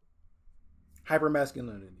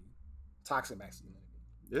 Hypermasculinity. Toxic masculinity.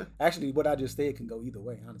 Yeah. Actually, what I just said can go either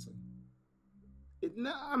way, honestly. It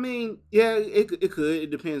could.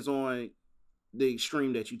 It depends on the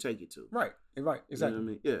extreme that you take it to. Right. Exactly. You know what I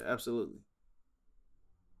mean? Yeah, absolutely.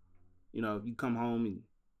 If you come home and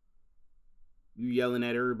you yelling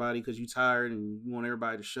at everybody because you tired and you want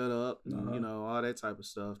everybody to shut up, and, all that type of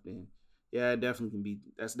stuff, then yeah, it definitely can be.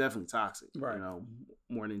 That's definitely toxic. Right.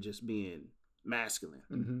 More than just being masculine.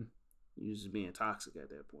 Mm-hmm. You're just being toxic at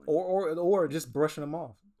that point. Or just brushing them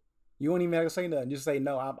off. You don't even have to say nothing. Just say,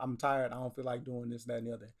 no, I'm tired. I don't feel like doing this, that, and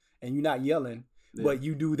the other. And you're not yelling, but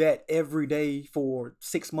you do that every day for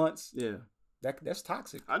 6 months. Yeah. That's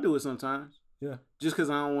toxic. I do it sometimes. Yeah. Just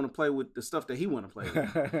because I don't want to play with the stuff that he want to play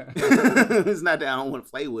with. It's not that I don't want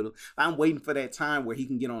to play with him. I'm waiting for that time where he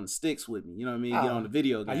can get on the sticks with me. You know what I mean? Get on the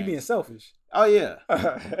video game. Are you being selfish? Oh, yeah.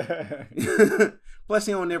 Plus,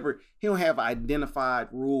 he don't have identified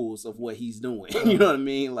rules of what he's doing. You know what I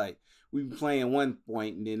mean? Like, we be playing one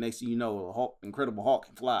point, and then next thing you know, Incredible Hulk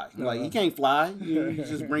can fly. Like, he can't fly. He's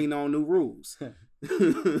just bringing on new rules.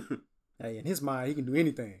 Hey, in his mind, he can do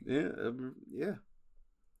anything. Yeah.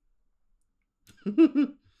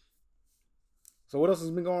 So what else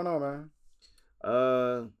has been going on, man?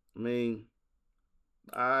 I mean,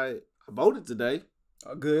 I voted today.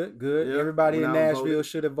 Good. Yeah, Everybody went in out and Nashville voted.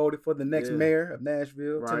 should have voted for the next Yeah. mayor of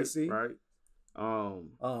Nashville, Right, Tennessee. right.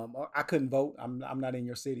 I couldn't vote. I'm not in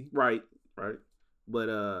your city. Right. But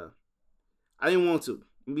I didn't want to.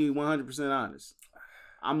 I'm be 100% honest.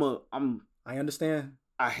 I understand.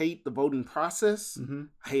 I hate the voting process. Mm-hmm.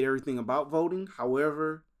 I hate everything about voting.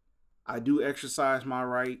 However, I do exercise my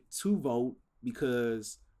right to vote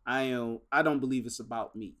because I don't believe it's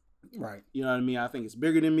about me. Right. You know what I mean? I think it's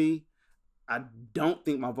bigger than me. I don't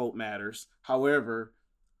think my vote matters. However,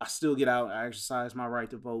 I still get out and I exercise my right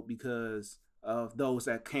to vote because of those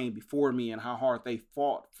that came before me and how hard they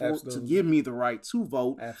fought to give me the right to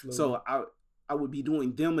vote. Absolutely. So I would be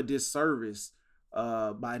doing them a disservice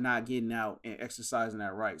by not getting out and exercising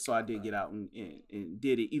that right. So I did get out and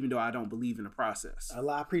did it, even though I don't believe in the process.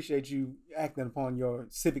 I appreciate you acting upon your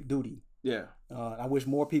civic duty. Yeah. I wish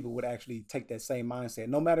more people would actually take that same mindset,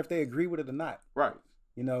 no matter if they agree with it or not. Right.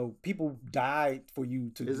 You know, people died for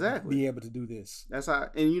you to be able to do this. That's how.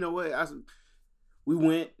 And you know what? We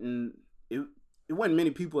went and it wasn't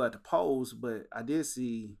many people at the polls, but I did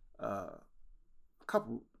see about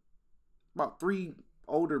 3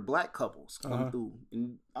 older black couples come through,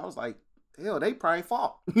 and I was like, hell, they probably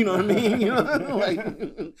fought. You know what I mean? You know, like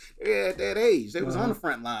they're at that age, they was on the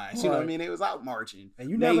front lines. You know what I mean? They was out marching, and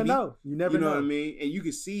you never know. You never know what I mean? And you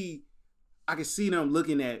could see, I could see them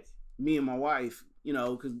looking at me and my wife. You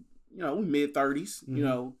know, because we mid-30s. You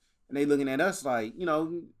know. And they looking at us like,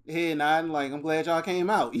 head nodding, like, I'm glad y'all came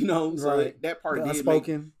out, So that part did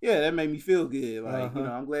that made me feel good. Like,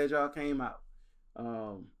 I'm glad y'all came out.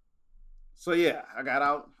 So yeah, I got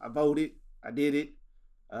out, I voted, I did it.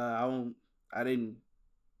 I didn't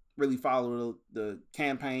really follow the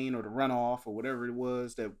campaign or the runoff or whatever it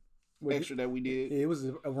was that we did. It was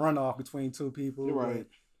a runoff between 2 people. Right.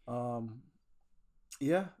 But,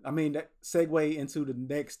 yeah, I mean, that segue into the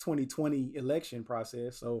next 2020 election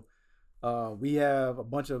process. So we have a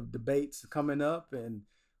bunch of debates coming up, and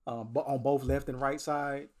on both left and right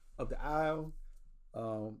side of the aisle.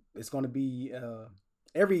 It's going to be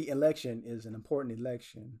every election is an important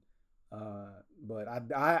election, but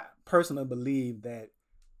I personally believe that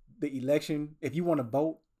the election, if you want to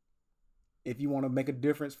vote, if you want to make a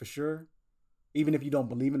difference for sure, even if you don't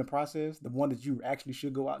believe in the process, the one that you actually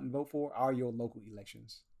should go out and vote for are your local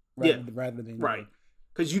elections. Rather than right.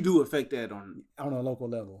 Because you do affect that on a local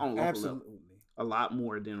level. Absolutely. Level. A lot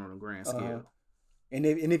more than on a grand scale. And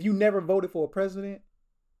if you never voted for a president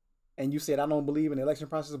and you said, I don't believe in the election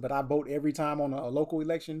process, but I vote every time on a local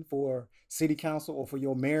election for city council or for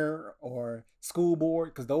your mayor or school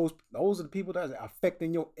board, because those are the people that are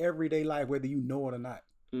affecting your everyday life, whether you know it or not.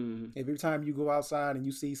 Mm-hmm. Every time you go outside and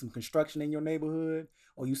you see some construction in your neighborhood,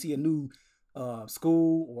 or you see a new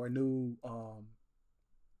school or a new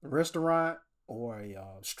restaurant or a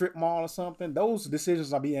strip mall or something, those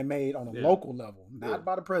decisions are being made on a local level, not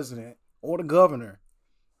by the president or the governor.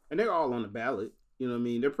 And they're all on the ballot. You know what I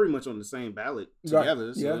mean? They're pretty much on the same ballot together.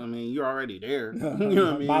 Right. So, I mean, you're already there. You know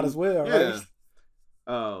what I mean? Might as well, right?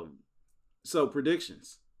 Yeah. So,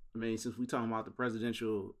 predictions. I mean, since we're talking about the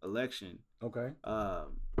presidential election. Okay.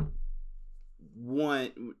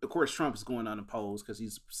 One, of course, Trump is going unopposed because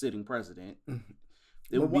he's sitting president.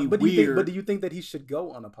 It would be weird. But do you think that he should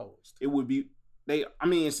go unopposed? It would be.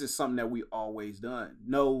 It's just something that we always done.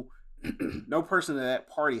 No person of that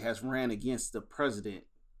party has ran against the president.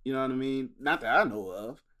 You know what I mean? Not that I know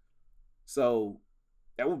of. So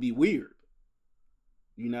that would be weird.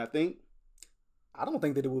 You not think? I don't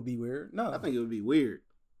think that it would be weird. No, I think it would be weird.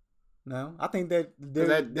 No, I think that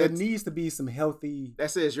there needs to be some healthy. That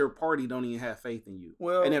says your party don't even have faith in you.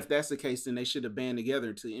 Well, and if that's the case, then they should have band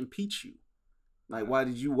together to impeach you. Like, why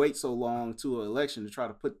did you wait so long to an election to try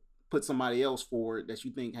to put somebody else forward that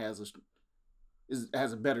you think has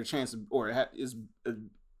a better chance of, or is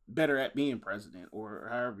better at being president, or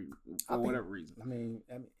however, for whatever reason? I mean,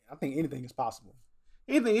 I think anything is possible.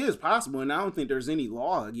 Anything is possible, and I don't think there's any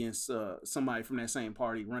law against somebody from that same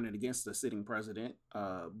party running against the sitting president.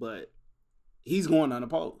 But he's going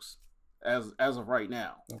unopposed as of right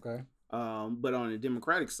now. Okay. But on the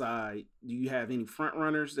Democratic side, do you have any front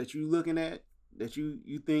runners that you looking at that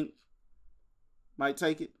you think might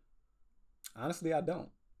take it? Honestly, I don't.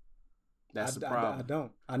 That's the problem. I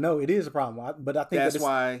don't. I know it is a problem, but I think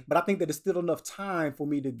why. But I think that there's still enough time for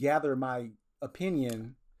me to gather my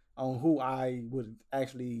opinion on who I would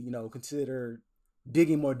actually, consider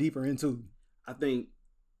digging more deeper into. I think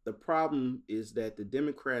the problem is that the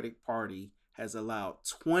Democratic Party has allowed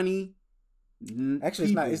 20. Actually,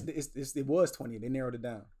 people, it's not. It was 20. They narrowed it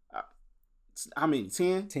down. How many?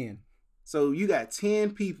 10? 10. So you got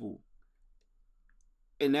 10 people,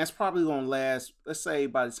 and that's probably going to last, let's say,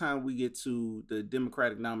 by the time we get to the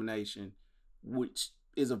Democratic nomination, which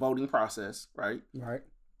is a voting process, right? Right.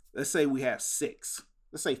 Let's say we have 6.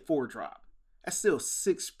 Let's say 4 drop. That's still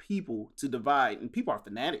 6 people to divide, and people are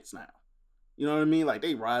fanatics now. You know what I mean? Like,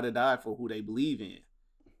 they ride or die for who they believe in.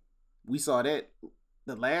 We saw that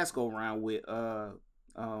the last go around with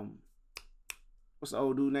what's the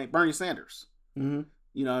old dude name? Bernie Sanders. Mm-hmm.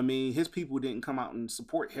 You know what I mean? His people didn't come out and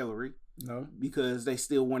support Hillary. No. Because they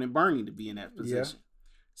still wanted Bernie to be in that position. Yeah.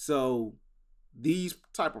 So these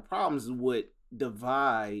type of problems is what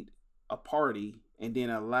divide a party and then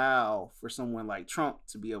allow for someone like Trump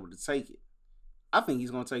to be able to take it. I think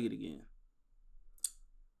he's going to take it again.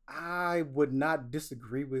 I would not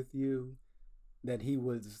disagree with you that he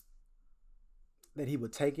would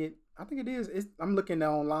take it. I think it is. I'm looking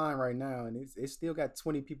online right now, and it's still got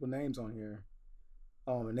 20 people names on here.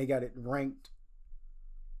 And they got it ranked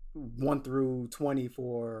 1 through 20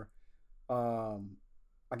 for, I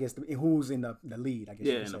guess who's in the lead. I guess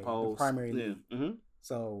you could in say, the polls, the primary lead. Mm-hmm.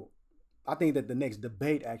 So I think that the next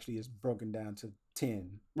debate actually is broken down to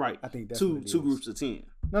 10. Right. I think that's two groups of 10.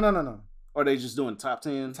 No. Or are they just doing top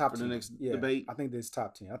 10 top for 10. the next Yeah, debate? I think this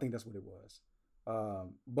top 10. I think that's what it was.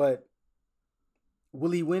 But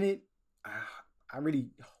will he win it? I really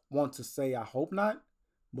want to say I hope not.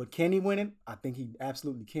 But can he win it? I think he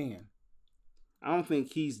absolutely can. I don't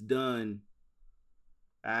think he's done.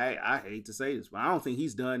 I hate to say this, but I don't think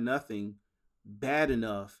he's done nothing bad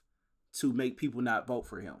enough to make people not vote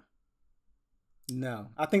for him. No,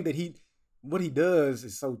 I think that what he does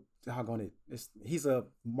is so he's a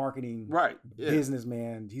marketing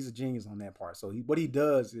businessman. He's a genius on that part. So what he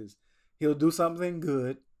does is he'll do something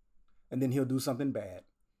good, and then he'll do something bad.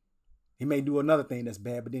 He may do another thing that's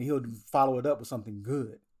bad, but then he'll follow it up with something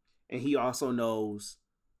good. And he also knows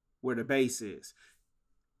where the base is.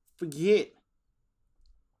 Forget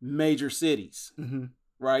major cities,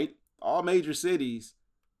 right? All major cities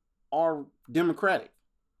are Democratic.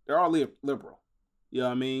 They're all liberal. You know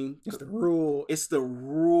what I mean? It's the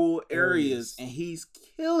rural areas, and he's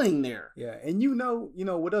killing there. Yeah, and you know,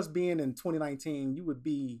 with us being in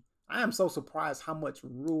 2019, I am so surprised how much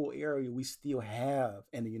rural area we still have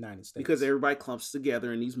in the United States. Because everybody clumps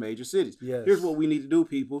together in these major cities. Yes. Here's what we need to do,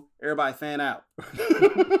 people. Everybody fan out.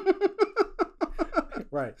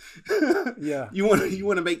 Right. Yeah. You want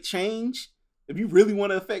to make change? If you really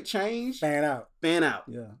want to affect change, fan out. Fan out.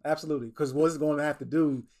 Yeah, absolutely. Because what it's going to have to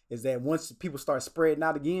do is that once people start spreading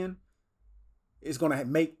out again, it's going to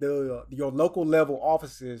make your local level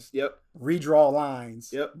offices redraw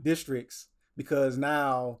lines, districts, because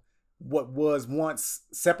now what was once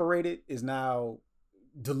separated is now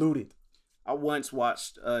diluted. I once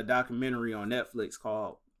watched a documentary on Netflix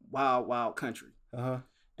called Wild Wild Country. Uh-huh.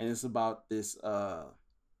 And it's about this,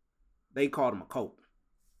 they called him a cult.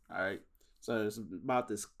 All right. So it's about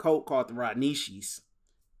this cult called the Rodnishis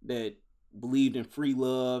that believed in free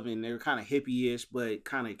love, and they were kind of hippie-ish, but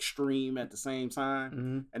kind of extreme at the same time.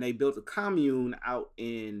 Mm-hmm. And they built a commune out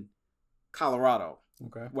in Colorado.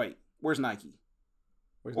 Okay. Wait, where's Nike?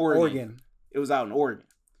 Where's Oregon. It was out in Oregon.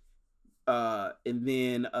 And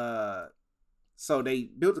then, so they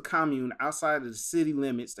built a commune outside of the city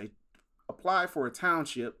limits. They applied for a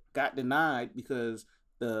township, got denied because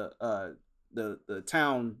the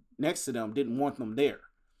town next to them didn't want them there.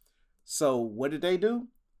 So what did they do?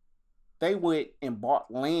 They went and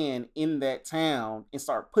bought land in that town and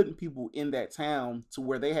started putting people in that town to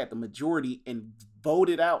where they had the majority and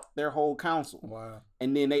voted out their whole council. Wow.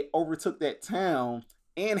 And then they overtook that town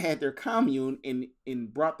and had their commune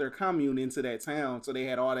and brought their commune into that town. So they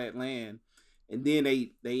had all that land. And then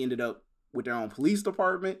they ended up with their own police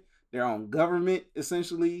department, their own government,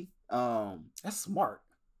 essentially. That's smart.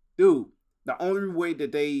 Dude, the only way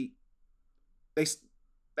that they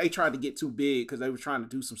tried to get too big because they were trying to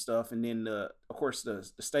do some stuff, and then of course the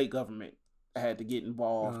state government had to get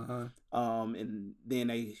involved. And then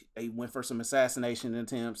they went for some assassination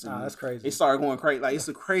attempts. And that's crazy. It started going crazy. Like, it's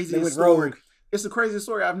the craziest story. Rogue. It's the craziest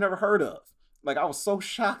story I've never heard of. Like, I was so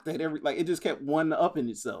shocked that it just kept one up in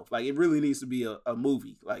itself. Like, it really needs to be a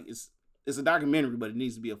movie. Like, it's a documentary, but it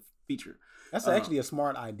needs to be a feature. That's actually a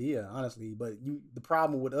smart idea, honestly. But the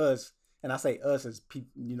problem with us, and I say us as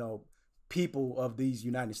people of these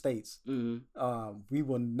United States, we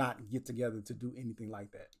will not get together to do anything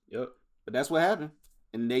like that. Yep. But that's what happened,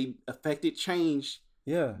 and they affected change.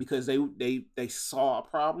 Yeah. Because they saw a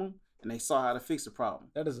problem and they saw how to fix the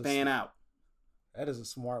problem. That is out. That is a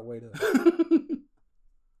smart way to.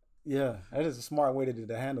 Yeah, that is a smart way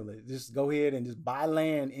to handle it. Just go ahead and just buy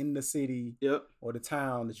land in the city or the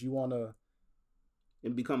town that you want to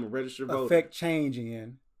and become a registered voter. Affect change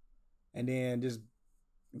in, and then just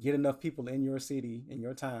get enough people in your city, in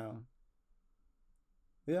your town.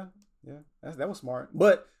 Yeah, that was smart.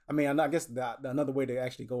 But I mean, I guess another way to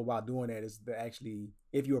actually go about doing that is to actually,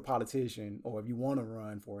 if you're a politician or if you want to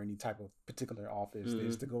run for any type of particular office,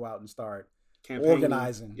 is to go out and start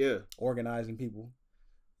organizing people.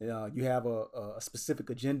 You have a specific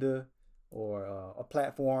agenda or a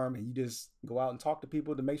platform, and you just go out and talk to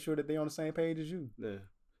people to make sure that they're on the same page as you. Yeah,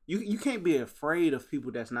 you can't be afraid of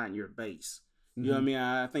people that's not in your base. You know what I mean?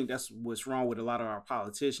 I think that's what's wrong with a lot of our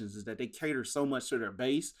politicians is that they cater so much to their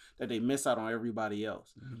base that they miss out on everybody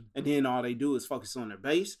else. And then all they do is focus on their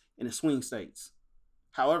base and the swing states.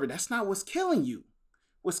 However, that's not what's killing you.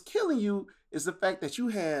 What's killing you is the fact that you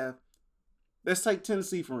have, let's take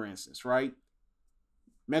Tennessee, for instance, right?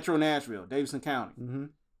 Metro Nashville, Davidson County,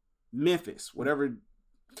 Memphis, whatever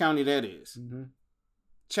county that is,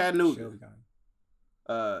 Chattanooga,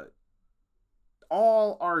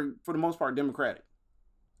 all are, for the most part, Democratic.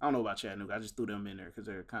 I don't know about Chattanooga. I just threw them in there because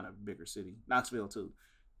they're kind of a bigger city. Knoxville, too.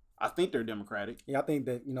 I think they're Democratic. Yeah, I think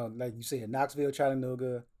that, like you said, Knoxville,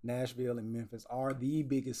 Chattanooga, Nashville, and Memphis are the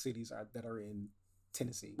biggest cities that are in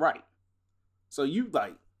Tennessee. Right. So you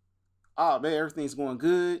like, oh, man, everything's going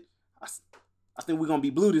good. I think we're going to be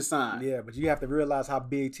blue this time. Yeah, but you have to realize how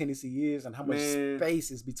big Tennessee is and how much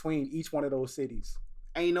space is between each one of those cities.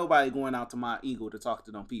 Ain't nobody going out to my Eagle to talk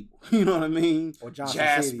to them people. You know what I mean? Or Johnson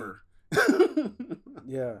Jasper.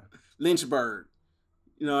 Yeah. Lynchburg.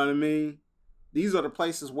 You know what I mean? These are the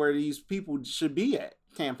places where these people should be at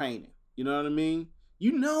campaigning. You know what I mean?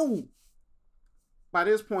 You know, by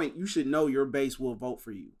this point, you should know your base will vote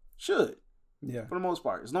for you. Should. Yeah. For the most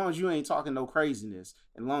part. As long as you ain't talking no craziness,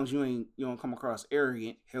 and as long as you don't come across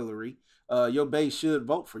arrogant, Hillary, your base should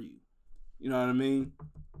vote for you. You know what I mean?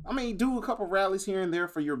 Do a couple rallies here and there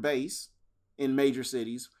for your base in major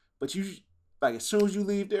cities, but as soon as you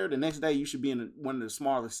leave there, the next day you should be in one of the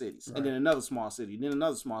smaller cities, right. And then another small city, then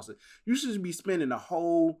another small city. You should be spending a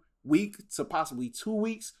whole week to possibly 2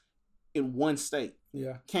 weeks in one state,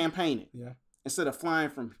 campaigning, instead of flying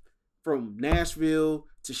from Nashville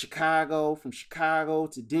to Chicago, from Chicago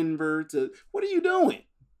to Denver to. What are you doing?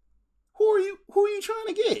 Who are you trying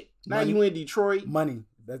to get? Money. Now you in Detroit. Money.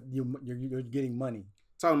 That you're getting money.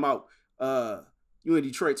 Talking about you in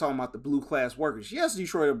Detroit talking about the blue class workers. Yes,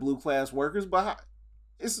 Detroit are blue class workers, but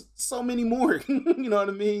it's so many more. You know what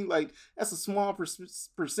I mean? Like, that's a small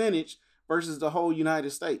percentage versus the whole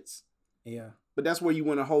United States. Yeah. But that's where you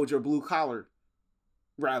want to hold your blue collar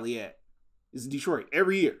rally at. It's Detroit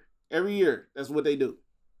every year. Every year, that's what they do.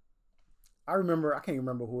 I can't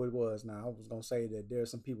remember who it was now. I was going to say that there are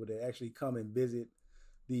some people that actually come and visit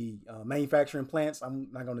the manufacturing plants. I'm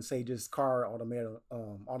not going to say just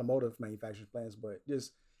automotive manufacturing plants, but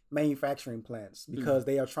just manufacturing plants, because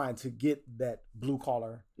they are trying to get that blue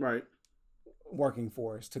collar working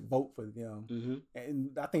force to vote for them.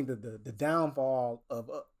 And I think that the downfall of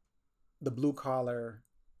the blue collar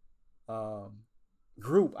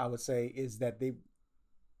group, I would say, is that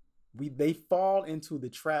they fall into the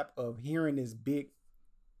trap of hearing this big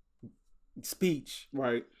speech.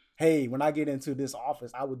 Right. Hey, when I get into this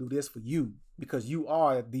office, I will do this for you because you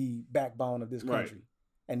are the backbone of this country.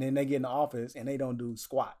 Right. And then they get in the office and they don't do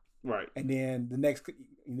squat. Right. And then the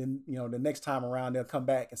next time around, they'll come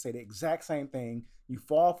back and say the exact same thing. You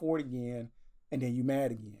fall for it again, and then you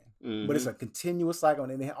mad again. But it's a continuous cycle,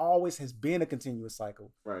 and it always has been a continuous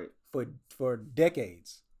cycle. Right. For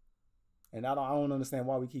decades. And I don't understand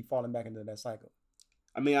why we keep falling back into that cycle.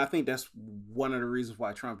 I think that's one of the reasons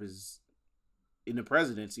why Trump is in the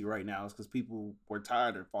presidency right now, is because people were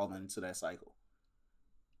tired of falling into that cycle.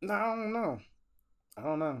 No, I don't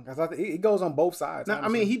know. Because it goes on both sides. No,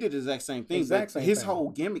 he did the exact same thing. His whole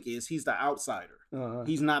gimmick is he's the outsider.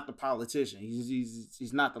 He's not the politician.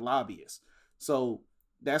 He's not the lobbyist. So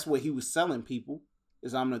that's what he was selling people,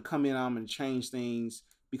 is I'm going to come in, I'm going to change things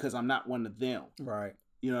because I'm not one of them. Right.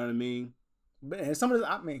 You know what I mean? And some of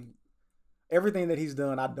everything that he's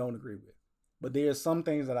done, I don't agree with. But there are some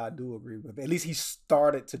things that I do agree with. At least he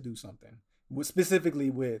started to do something,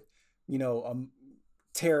 specifically with,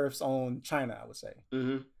 tariffs on China, I would say.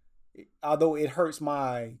 Although it hurts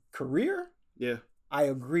my career, I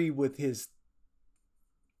agree with his.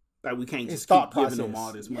 Like, we can't just keep giving them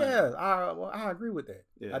all this money. Yeah, I agree with that.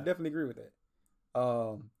 Yeah. I definitely agree with that.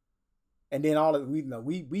 And then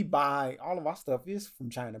we buy all of our stuff is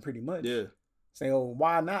from China pretty much. Yeah. So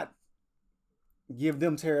why not give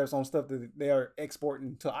them tariffs on stuff that they are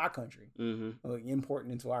exporting to our country,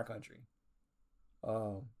 importing into our country?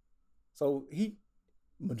 So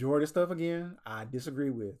majority of stuff, again, I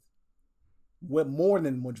disagree with. more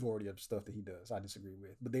than the majority of stuff that he does. I disagree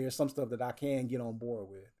with, but there's some stuff that I can get on board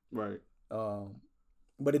with. Right.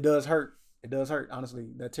 But it does hurt. It does hurt.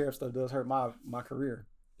 Honestly, that tariff stuff does hurt my career.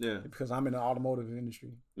 Yeah. Because I'm in the automotive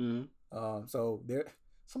industry. Mm-hmm. So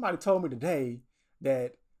somebody told me today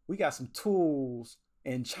that we got some tools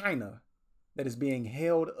in China that is being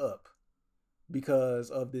held up because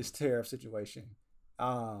of this tariff situation.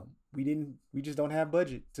 We just don't have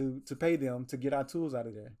budget to pay them to get our tools out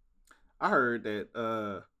of there. I heard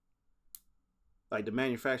that like the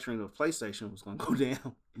manufacturing of PlayStation was gonna go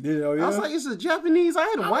down. Yeah, I was like, it's a Japanese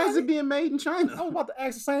item. Why is it being made in China? I was about to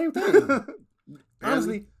ask the same thing.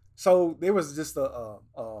 Honestly, so there was just a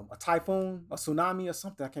typhoon, a tsunami or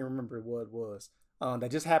something. I can't remember what it was.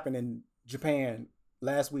 That just happened in Japan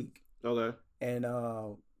last week. Okay. And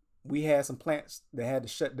we had some plants that had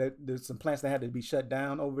to there's some plants that had to be shut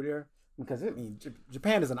down over there because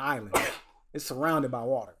Japan is an island. It's surrounded by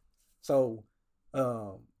water. So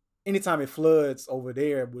anytime it floods over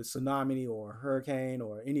there with tsunami or hurricane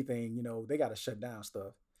or anything, they got to shut down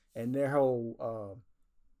stuff. And their whole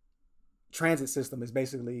transit system is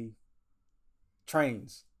basically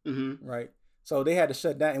trains, right? So they had to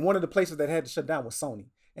shut down. And one of the places that had to shut down was Sony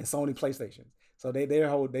and Sony PlayStation. So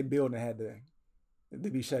their building had to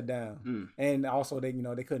be shut down. And also they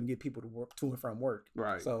couldn't get people to work to and from work.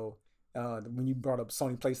 Right. So when you brought up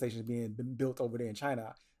Sony PlayStation being built over there in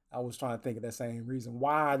China, I was trying to think of that same reason.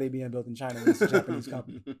 Why are they being built in China when it's a Japanese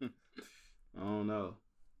company? I don't know.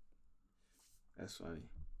 That's funny.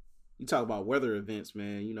 You talk about weather events,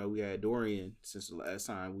 man. We had Dorian since the last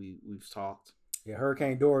time we've talked. Yeah,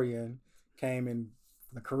 Hurricane Dorian came in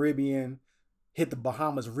the Caribbean, hit the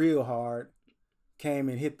Bahamas real hard, came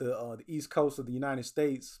and hit the east coast of the United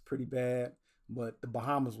States pretty bad, but the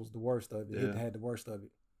Bahamas was the worst of it. Yeah. It had the worst of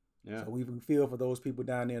it. Yeah. So we feel for those people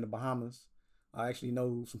down there in the Bahamas. I actually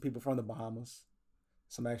know some people from the Bahamas.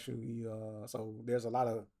 So there's a lot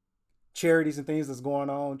of charities and things that's going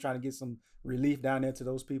on, trying to get some relief down there to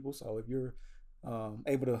those people. So if you're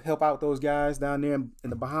able to help out those guys down there in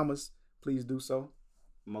the Bahamas, please do so.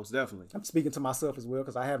 Most definitely. I'm speaking to myself as well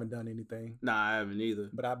because I haven't done anything. Nah, I haven't either.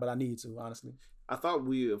 But I need to, honestly. I thought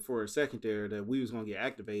for a second there that we was gonna get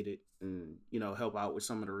activated and help out with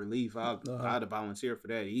some of the relief. I'd have volunteered for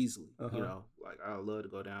that easily. Like I'd love to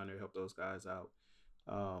go down there and help those guys out.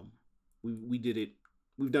 We did it.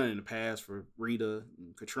 We've done it in the past for Rita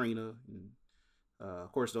and Katrina, and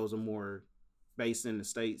of course those are more based in the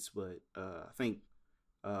States. But I think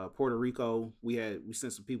Puerto Rico, we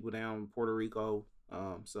sent some people down Puerto Rico.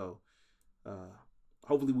 So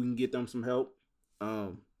hopefully we can get them some help.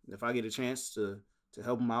 If I get a chance to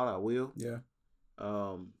help them out, I will. Yeah.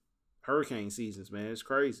 Hurricane seasons, man, it's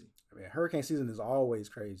crazy. I mean, hurricane season is always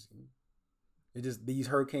crazy. These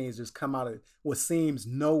hurricanes just come out of what seems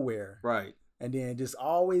nowhere. Right. And then it just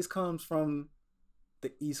always comes from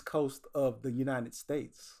the east coast of the United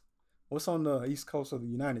States. What's on the east coast of the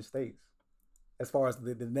United States as far as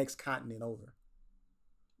the next continent over?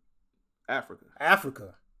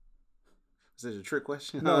 Africa. Is this a trick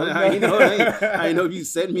question? No, I didn't know if you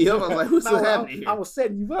set me up. I was like, what's happening here? I was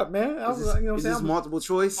setting you up, man. Is this multiple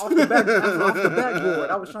choice? Off the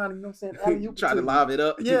backboard. I was trying to, trying to lob it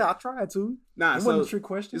up. Yeah, I tried to. Nah, it wasn't a trick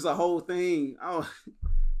question. It's a whole thing.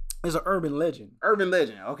 It's an urban legend. Urban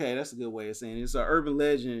legend. Okay, that's a good way of saying it. It's an urban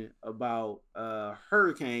legend about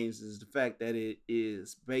hurricanes. Is the fact that it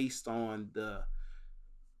is based on the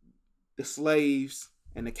slaves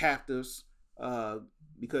and the captives.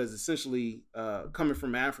 Because essentially, coming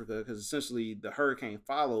from Africa, because essentially the hurricane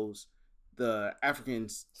follows the African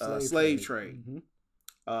slave trade.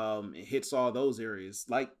 Mm-hmm. It hits all those areas,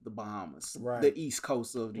 like the Bahamas, right. The east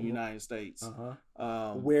coast of the United States,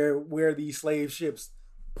 where these slave ships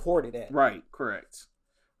ported at. Right, correct.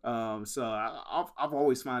 So I've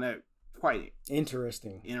always found that quite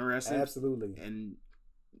interesting, absolutely, and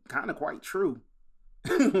kind of quite true.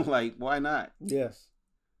 Like, why not? Yes.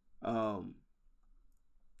 Oh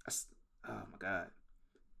my God.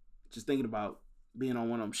 Just thinking about being on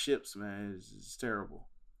one of them ships, man, is terrible.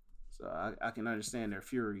 So I can understand their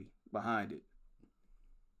fury behind it.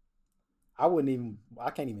 I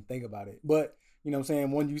can't even think about it. But, you know what I'm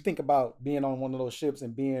saying? When you think about being on one of those ships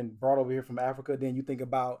and being brought over here from Africa, then you think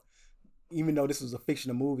about, even though this was a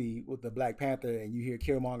fictional movie with the Black Panther, and you hear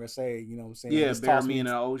Killmonger say, you know what I'm saying? Yeah, bury me in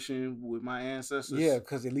the ocean with my ancestors. Yeah,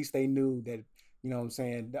 because at least they knew that, you know what I'm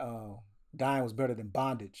saying, dying was better than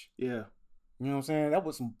bondage. Yeah. You know what I'm saying? That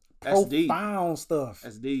was some That's profound deep. stuff.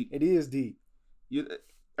 That's deep. It is deep. It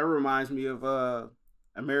reminds me of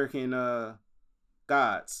American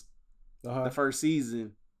Gods. The first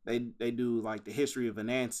season, they do like the history of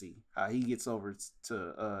Anansi, how he gets over to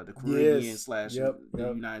the Caribbean /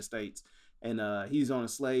 the United States, and he's on a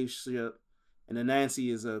slave ship, and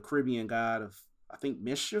Anansi is a Caribbean god of, I think,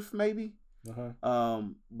 mischief maybe.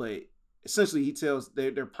 But essentially he tells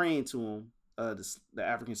they're praying to him. The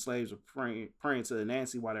African slaves are praying to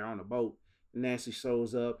Anansi while they're on the boat. Anansi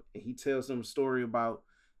shows up and he tells them a story about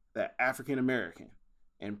the African American,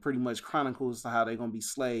 and pretty much chronicles how they're gonna be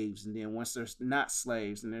slaves, and then once they're not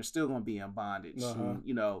slaves, and they're still gonna be in bondage,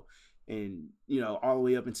 and, all the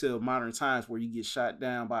way up until modern times where you get shot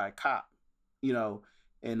down by a cop,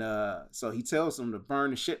 and so he tells them to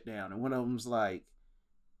burn the ship down, and one of them's like,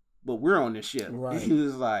 "But we're on this ship." Right. And he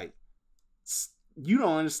was like, "You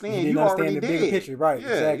don't understand. You already dead." Bigger picture, right? Yeah.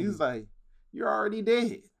 Exactly. He's like, "You're already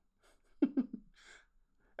dead."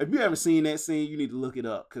 If you haven't seen that scene, you need to look it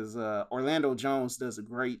up, because Orlando Jones does a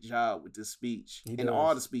great job with this speech and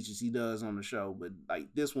all the speeches he does on the show. But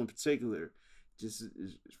like this one in particular, just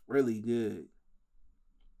is really good.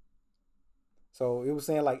 So it was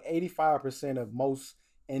saying like 85% of most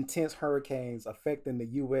intense hurricanes affecting the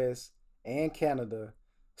U.S. and Canada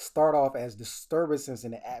start off as disturbances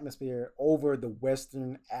in the atmosphere over the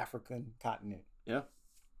Western African continent. Yeah.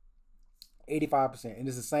 85%. And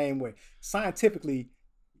it's the same way. Scientifically,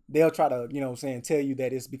 they'll try to, tell you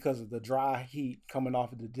that it's because of the dry heat coming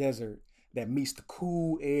off of the desert that meets the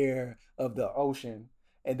cool air of the ocean.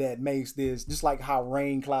 And that makes this, just like how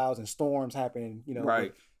rain clouds and storms happen,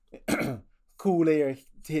 right. Cool air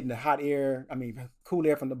hitting the hot air. Cool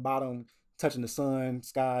air from the bottom touching the sun,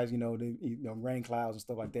 skies, rain clouds and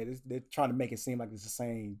stuff like that. They're trying to make it seem like it's the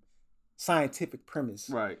same scientific premise.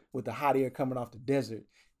 Right. With the hot air coming off the desert,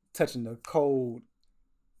 touching the cold,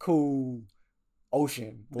 cool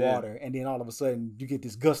ocean water, and then all of a sudden you get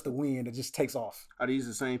this gust of wind that just takes off. Are these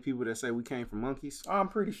the same people that say we came from monkeys? I'm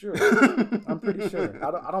pretty sure.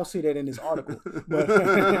 I don't see that in this article. But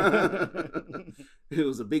it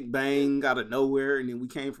was a big bang out of nowhere, and then we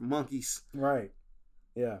came from monkeys. Right.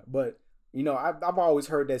 Yeah, but I've always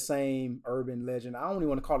heard that same urban legend. I don't even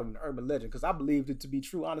want to call it an urban legend because I believed it to be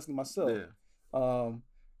true, honestly, myself. Yeah.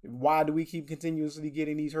 Why do we keep continuously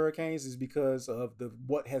getting these hurricanes? Is because of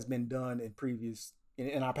what has been done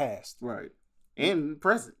in our past. Right. And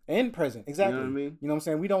present. Exactly. You know what I mean? You know what I'm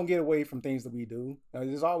saying? We don't get away from things that we do.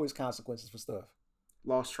 There's always consequences for stuff.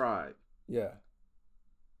 Lost tribe. Yeah.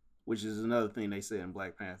 Which is another thing they say in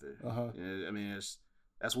Black Panther.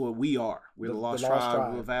 That's what we are. We're the lost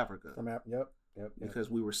tribe of Africa. Yep. Because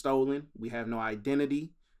we were stolen. We have no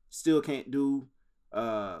identity. Still can't do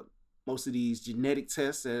most of these genetic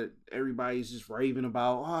tests that everybody's just raving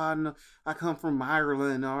about. Oh, I come from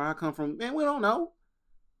Ireland, or I come from, man, we don't know.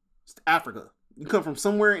 It's Africa. You come from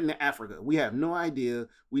somewhere in Africa. We have no idea.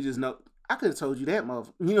 We just know. I could have told you that,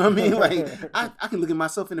 motherfucker. You know what I mean? Like, I can look at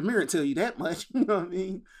myself in the mirror and tell you that much. You know what I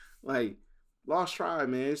mean? Like, lost tribe,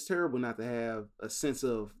 man. It's terrible not to have a sense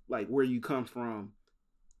of, like, where you come from.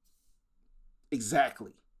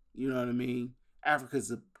 Exactly. You know what I mean? Africa's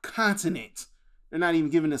a continent. They're not even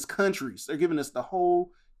giving us countries. They're giving us the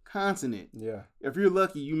whole continent. Yeah. If you're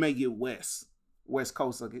lucky, you may get west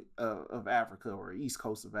coast of Africa, or east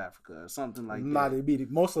coast of Africa, or something like that.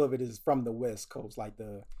 Most of it is from the west coast, like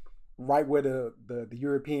right where the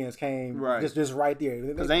Europeans came. Right. Just right there.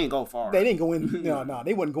 Because they ain't go far. They didn't go in. No,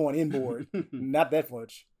 they wasn't going inboard. Not that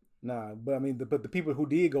much. Nah, but the people who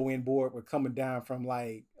did go inboard were coming down from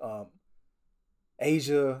like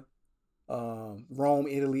Asia. Rome,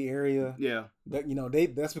 Italy area. Yeah.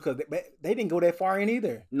 That's because they didn't go that far in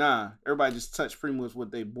either. Nah, everybody just touched pretty much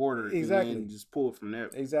what they bordered. Exactly. And then just pulled from there.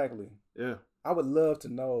 Exactly. Yeah. I would love to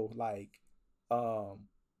know, like,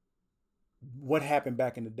 what happened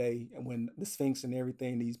back in the day and when the Sphinx and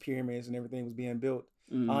everything, these pyramids and everything was being built.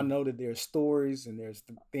 Mm-hmm. I know that there's stories and there's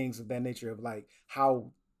things of that nature of like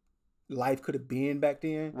how life could have been back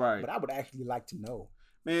then. Right. But I would actually like to know.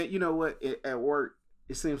 Man, you know what? At work,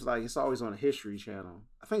 it seems like it's always on a History Channel.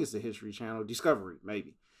 I think it's the History Channel, Discovery,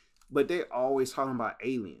 maybe. But they're always talking about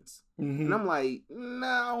aliens. Mm-hmm. And I'm like,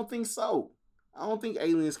 nah, I don't think so. I don't think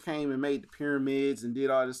aliens came and made the pyramids and did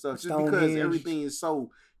all this stuff just because everything is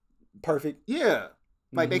so perfect. Yeah.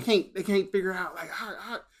 Like they can't figure out like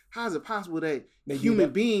how is it possible that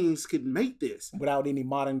human beings could make this without any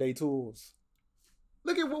modern day tools?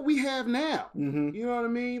 Look at what we have now. Mm-hmm. You know what I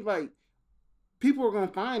mean? Like people are gonna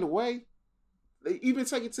find a way. They even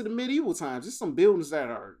take it to the medieval times. There's some buildings that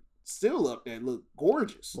are still up that look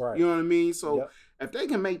gorgeous. Right. You know what I mean? So if they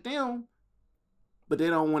can make them, but they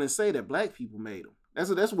don't want to say that black people made them.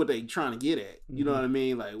 That's what they trying to get at. You know what I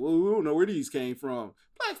mean? Like, well, we don't know where these came from.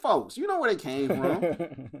 Black folks, you know where they came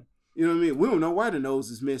from. You know what I mean? We don't know why the nose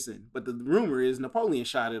is missing, but the rumor is Napoleon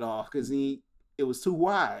shot it off because it was too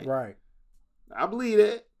wide. Right. I believe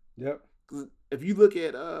that. Yep. 'Cause if you look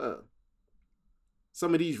at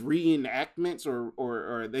some of these reenactments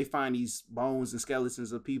or they find these bones and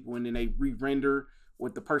skeletons of people and then they re-render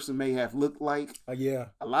what the person may have looked like. Yeah.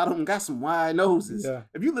 A lot of them got some wide noses. Yeah.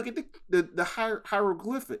 If you look at the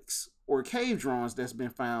hieroglyphics or cave drawings that's been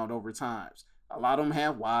found over times, a lot of them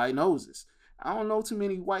have wide noses. I don't know too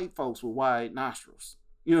many white folks with wide nostrils.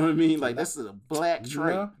 You know what I mean? Like, that's a black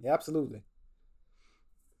trait. Yeah, absolutely.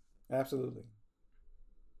 Absolutely.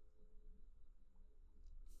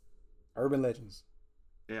 Urban legends.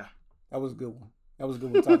 Yeah. That was a good one. That was a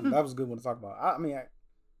good one. That was a good one to talk about. I mean,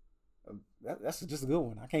 that's just a good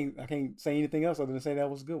one. I can't say anything else other than say that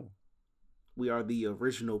was a good one. We are the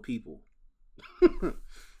original people. You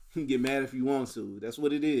can get mad if you want to. That's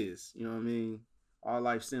what it is. You know what I mean? All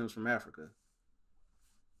life stems from Africa.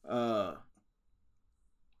 So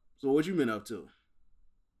what you been up to?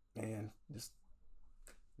 Man, just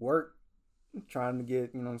work, trying to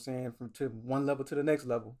get, you know what I'm saying, from one level to the next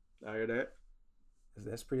level. I hear that.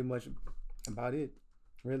 That's pretty much about it,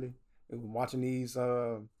 really. Watching these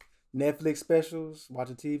Netflix specials,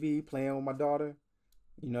 watching TV, playing with my daughter,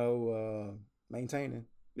 maintaining.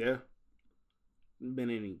 Yeah. Been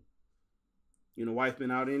any? Wife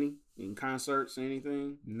been out any? In concerts or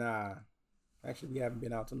anything? Nah. Actually, we haven't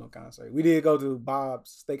been out to no concert. We did go to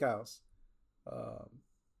Bob's Steakhouse,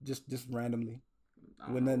 just randomly.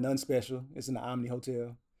 With none special. It's in the Omni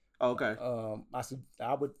Hotel. Okay.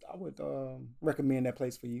 I would recommend that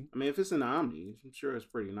place for you. I mean, if it's in the Omni, I'm sure it's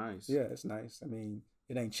pretty nice. Yeah, it's nice. I mean,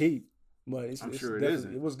 it ain't cheap, but it's sure it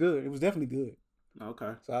isn't. It was good. It was definitely good.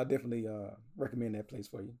 Okay. So I definitely recommend that place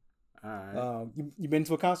for you. All right. You been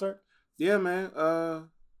to a concert? Yeah, man.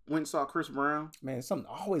 Went and saw Chris Brown. Man, something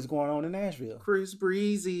always going on in Nashville. Chris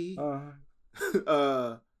Breezy.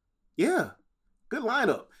 Uh-huh. Yeah, good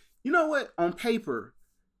lineup. You know what? On paper,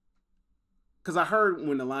 because I heard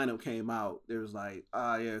when the lineup came out, there was like,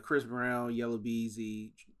 yeah, Chris Brown, Yellow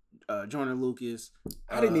Beezy, Joyner Lucas.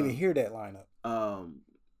 I didn't even hear that lineup.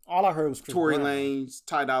 All I heard was Chris Tory Brown. Lanez,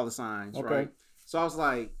 Ty Dolla $igns, Okay. right? So I was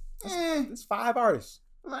like, It's 5 artists.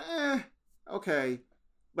 like, okay.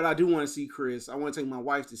 But I do want to see Chris. I want to take my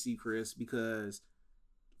wife to see Chris because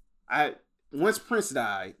once Prince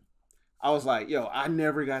died, I was like, yo, I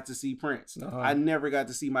never got to see Prince. Uh-huh. I never got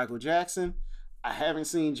to see Michael Jackson. I haven't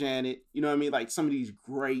seen Janet. You know what I mean? Like some of these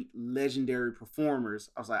great legendary performers.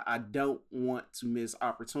 I was like, I don't want to miss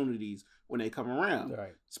opportunities when they come around.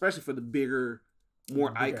 Right. Especially for the bigger,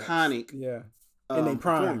 more iconic yeah. And they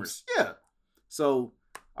primes. performers. Yeah. So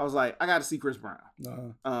I was like, I got to see Chris Brown.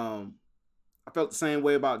 Uh-huh. I felt the same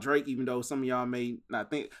way about Drake, even though some of y'all may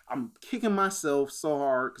not think. I'm kicking myself so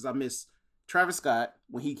hard because I missed Travis Scott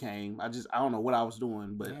when he came. I don't know what I was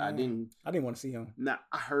doing, but I didn't want to see him. Now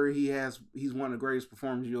I heard he's one of the greatest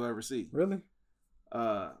performers you'll ever see. Really?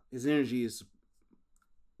 His energy is,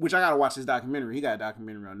 which I gotta watch his documentary. He got a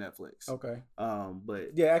documentary on Netflix. Okay.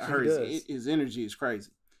 But yeah, actually, I heard he does. his energy is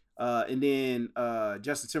crazy. And then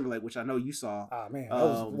Justin Timberlake, which I know you saw. Ah man, that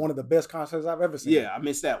was one of the best concerts I've ever seen. Yeah, I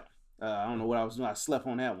missed that one. I don't know what I was doing. I slept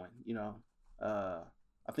on that one.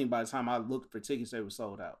 I think by the time I looked for tickets, they were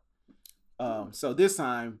sold out. So this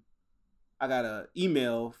time, I got an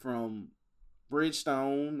email from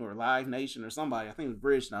Bridgestone or Live Nation or somebody. I think it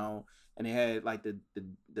was Bridgestone, and they had like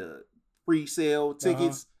the pre-sale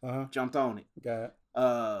tickets. Jumped on it. Got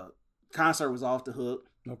it. Concert was off the hook.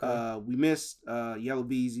 Okay. We missed Yellow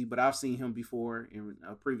Beezy, but I've seen him before in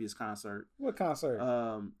a previous concert. What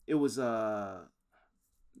concert? It was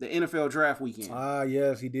the NFL draft weekend. Ah,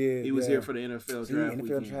 yes, he did. He was here for the NFL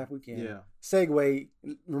draft weekend. Yeah. Segue.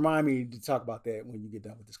 Remind me to talk about that when you get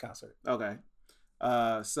done with this concert. Okay.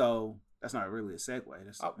 So that's not really a segue.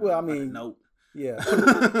 That's well, I like mean, a note. Yeah.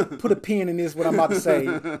 Put a pin in this. What I'm about to say.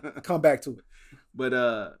 Come back to it.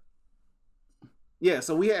 But yeah.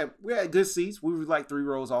 So we had good seats. We were like 3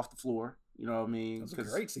 rows off the floor. You know what I mean? Those are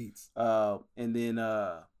great seats. And then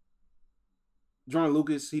Joyner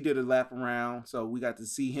Lucas, he did a lap around, so we got to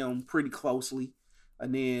see him pretty closely.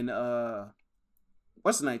 And then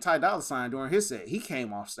what's his name? Ty Dolla $ign during his set, he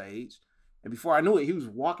came off stage, and before I knew it, he was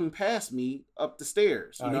walking past me up the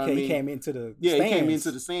stairs. You know what I mean? He came into the stands. He came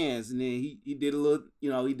into the stands, and then he did a little,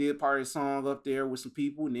 he did part of his song up there with some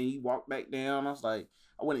people, and then he walked back down. I was like,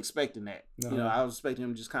 I wasn't expecting that. No. I was expecting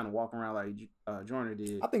him to just kind of walk around like Joyner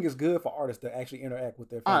did. I think it's good for artists to actually interact with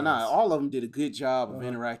their Oh, fans. no, all of them did a good job of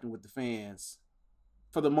interacting with the fans.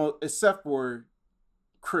 For the most, except for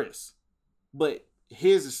Chris, but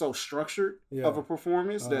his is so structured of a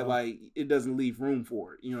performance that like it doesn't leave room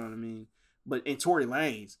for it. You know what I mean? But in Tory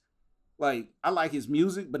Lanez, like I like his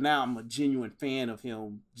music, but now I'm a genuine fan of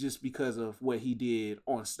him just because of what he did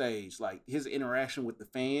on stage. Like his interaction with the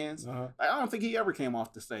fans. Uh-huh. Like, I don't think he ever came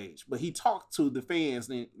off the stage, but he talked to the fans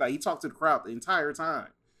and like he talked to the crowd the entire time.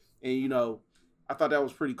 And you know, I thought that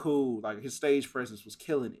was pretty cool. Like his stage presence was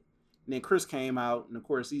killing it. And then Chris came out, and of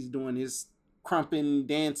course he's doing his crumping,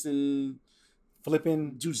 dancing,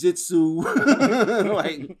 flipping jujitsu,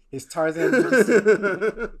 like his Tarzan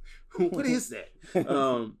jujitsu. What is that?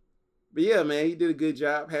 But yeah, man, he did a good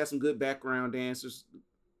job. Had some good background dancers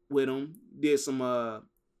with him. Did some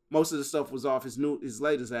most of the stuff was off his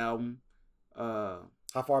latest album. How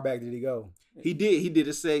far back did he go? He did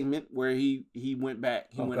a segment where he went back.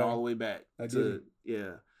 He went all the way back.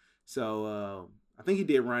 Yeah. So I think he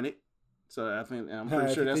did Run It. So I'm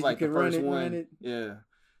pretty sure that's like the first one. Yeah.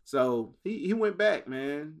 So he went back,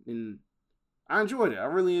 man, and I enjoyed it. I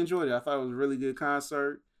really enjoyed it. I thought it was a really good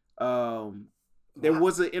concert. There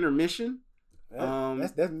was an intermission.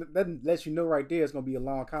 That lets you know right there it's gonna be a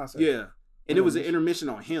long concert. Yeah, and it was an intermission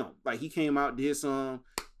on him. Like he came out, did some,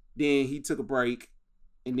 then he took a break,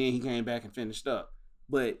 and then he came back and finished up.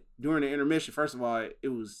 But during the intermission, first of all, it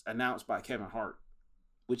was announced by Kevin Hart,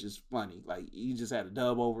 which is funny. Like he just had a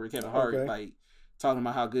dub over Kevin Hart, like talking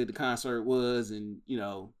about how good the concert was, and you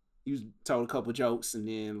know he was told a couple jokes, and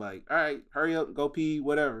then like, all right, hurry up, go pee,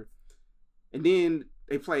 whatever. And then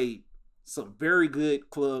they played some very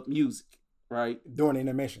good club music, right? During the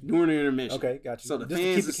intermission. Okay, got you. So the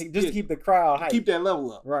fans to keep the crowd hyped. Keep that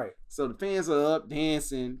level up. Right. So the fans are up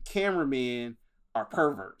dancing. Cameramen are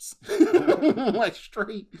perverts. Like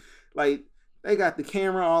straight, like they got the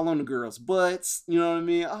camera all on the girls' butts. You know what I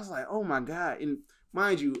mean? I was like, oh my God. And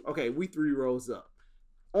mind you, okay, we 3 rows up.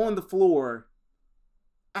 On the floor,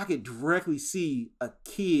 I could directly see a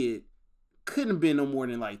kid, couldn't have been no more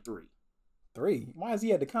than like 3. 3? Why is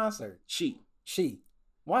he at the concert? She.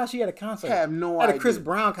 Why is she at a concert? I have no idea. At a Chris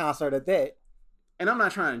Brown concert at that. And I'm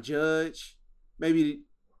not trying to judge. Maybe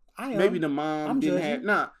the mom didn't have.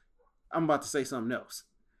 Nah, I'm about to say something else.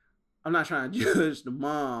 I'm not trying to judge the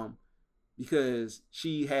mom because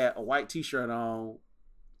she had a white T-shirt on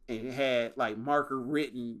and it had like marker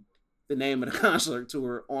written the name of the concert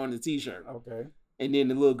tour on the T-shirt. Okay. And then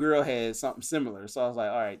the little girl had something similar. So I was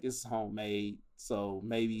like, all right, this is homemade. So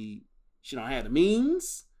maybe she don't have the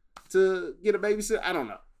means to get a babysitter. I don't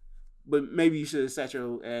know. But maybe you should have sat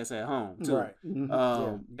your ass at home too. Right.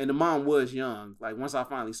 Mm-hmm. And the mom was young. Like once I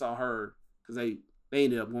finally saw her, because they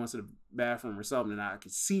ended up going to the bathroom or something, and I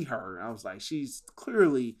could see her. I was like, she's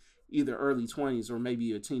clearly either early 20s or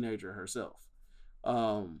maybe a teenager herself.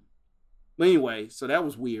 But anyway, so that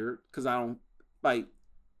was weird because I don't like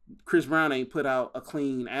Chris Brown ain't put out a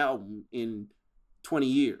clean album in 20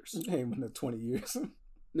 years. It ain't been 20 years.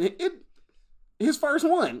 His first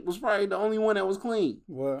one was probably the only one that was clean.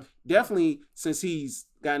 Well, definitely since he's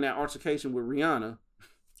gotten that altercation with Rihanna.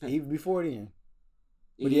 Even before then.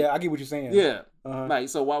 But yeah, I get what you're saying. Yeah. Like,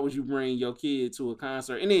 so why would you bring your kid to a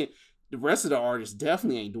concert? And then the rest of the artists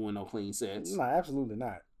definitely ain't doing no clean sets. Nah, absolutely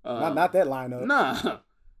not. Not that lineup. Nah.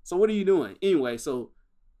 So what are you doing? Anyway, so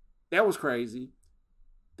that was crazy.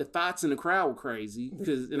 The thoughts in the crowd were crazy.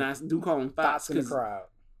 And I do call them thoughts in the crowd.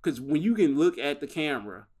 Because when you can look at the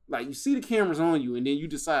camera, like you see the cameras on you and then you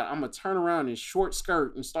decide I'm going to turn around in short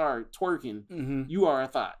skirt and start twerking, you are a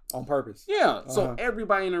thought. On purpose. Yeah. So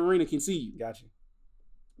everybody in the arena can see you. Got you.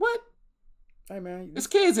 What? Hey, man. There's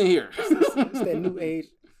kids in here. It's that new age.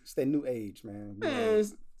 It's that new age, man. Man,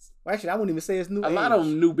 well, actually, I wouldn't even say it's new age. A lot of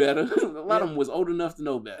them knew better. A lot of them was old enough to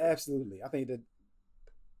know better. Absolutely. I think that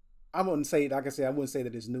I wouldn't say, like I said, I wouldn't say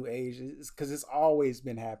that it's new age. It's because it's always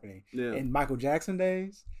been happening. Yeah. In Michael Jackson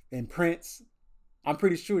days, in Prince, I'm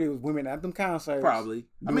pretty sure there was women at them concerts. Probably.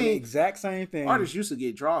 I mean, the exact same thing. Artists used to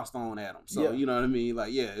get draws thrown at them. So, you know what I mean?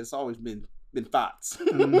 Like, yeah, it's always been thoughts.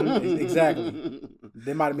 Exactly.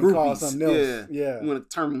 They might have been called something else. Yeah. You want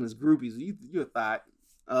to term them as groupies. You're a thought.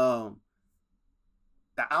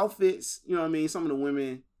 The outfits, you know what I mean? Some of the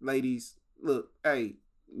women, ladies, look, hey,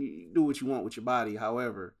 you do what you want with your body.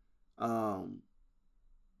 However, some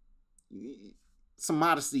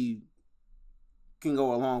modesty can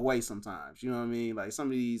go a long way sometimes. You know what I mean? Like some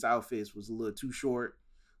of these outfits was a little too short,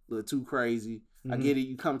 a little too crazy. I get it.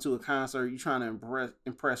 You come to a concert, you trying to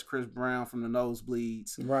impress Chris Brown from the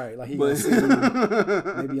nosebleeds, right? Like he gonna see you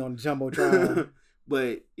maybe on Jumbotron.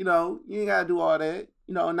 But you know, you ain't gotta do all that.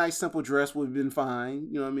 You know, a nice simple dress would have been fine.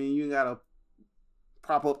 You know what I mean? You ain't gotta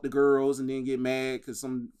prop up the girls and then get mad because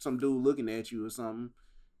some dude looking at you or something.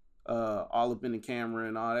 All up in the camera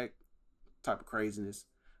and all that type of craziness.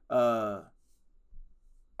 Oh,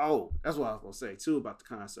 that's what I was gonna say too about the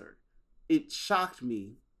concert. It shocked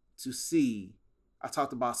me to see. I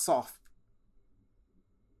talked about soft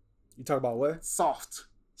You talk about what? Soft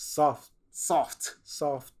Soft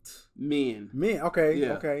men. men. Okay,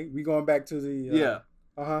 Yeah. okay. We going back to the Yeah.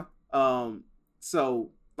 Uh-huh.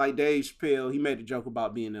 So like Dave Chappelle, he made a joke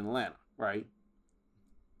about being in Atlanta, right?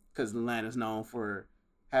 Because Atlanta's known for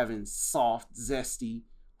having soft, zesty,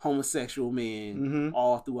 homosexual men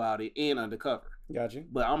all throughout it and undercover. Gotcha.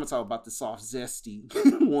 But I'm gonna talk about the soft, zesty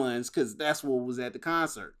ones because that's what was at the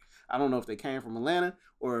concert. I don't know if they came from Atlanta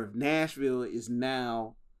or if Nashville is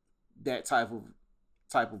now that type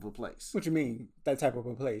of a place. What you mean that type of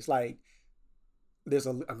a place? Like there's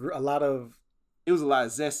a lot of. It was a lot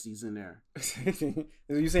of zesties in there.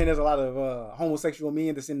 You saying there's a lot of homosexual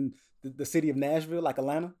men that's in the city of Nashville, like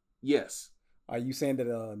Atlanta? Yes. Are you saying that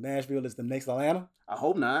Nashville is the next Atlanta? I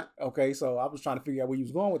hope not. Okay, so I was trying to figure out where you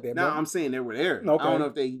was going with that. No, I'm saying they were there. Okay. I don't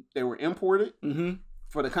know if they were imported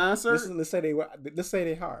for the concert. Let's say they were. Let's say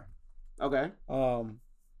they are. Okay. Do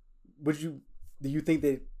you think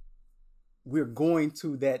that we're going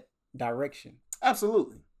to that direction?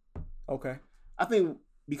 Absolutely. Okay. I think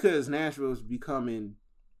because Nashville is becoming,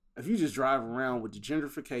 if you just drive around with the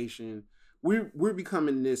gentrification, we're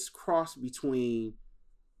becoming this cross between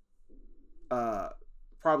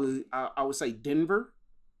probably I would say Denver,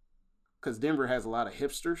 because Denver has a lot of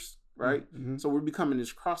hipsters, right? Mm-hmm. So we're becoming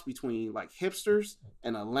this cross between like hipsters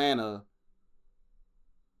and Atlanta,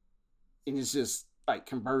 and it's just like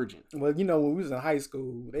converging. Well, you know, when we was in high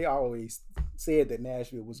school, they always said that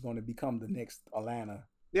Nashville was going to become the next Atlanta.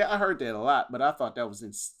 Yeah, I heard that a lot, but I thought that was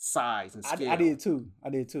in size and scale. I did too.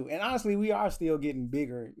 And honestly, we are still getting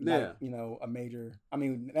bigger. Yeah. Like, you know,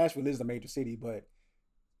 Nashville is a major city, but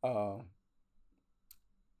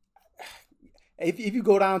if you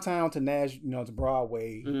go downtown to to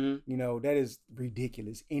Broadway, you know, that is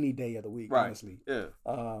ridiculous any day of the week, right. honestly. Yeah.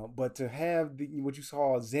 But to have what you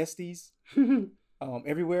saw zesties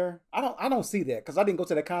everywhere, I don't see that because I didn't go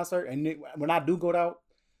to that concert, and when I do go out,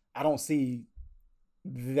 I don't see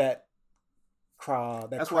that crowd.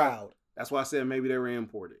 That's crowd. That's why I said maybe they were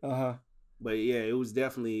imported. But yeah, it was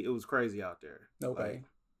crazy out there. Okay. Like,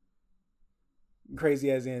 crazy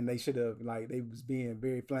as in they should have, like, they was being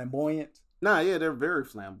very flamboyant. Nah, yeah, they're very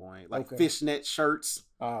flamboyant. Like fishnet shirts.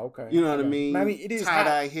 Oh, okay. You know what I mean? It is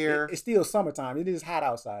tie-dye hair. It's still summertime. It is hot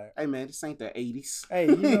outside. Hey man, this ain't the 80s. Hey,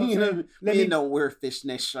 you know what I'm saying? You don't wear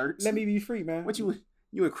fishnet shirts. Let me be free, man. What you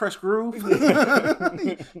in Crush Groove?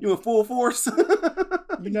 You in Full Force?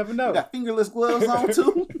 You never know. You got fingerless gloves on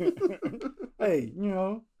too. Hey, you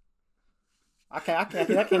know, I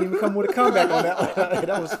can't even come with a comeback on that one.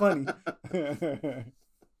 That was funny.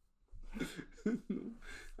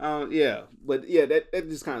 Yeah, but yeah, that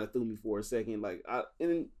just kind of threw me for a second. Like,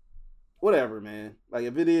 whatever, man. Like,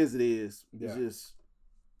 if it is, it is. Yeah. It's just,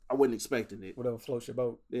 I wasn't expecting it. Whatever floats your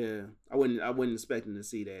boat. Yeah, I wasn't expecting to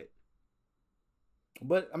see that.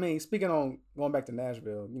 But I mean, speaking on going back to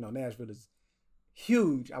Nashville, you know, Nashville is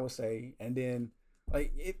huge, I would say. And then,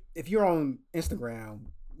 like, if you're on Instagram,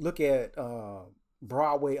 look at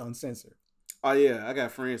Broadway Uncensored. Oh yeah, I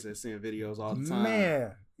got friends that send videos all the time.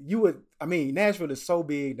 Man, Nashville is so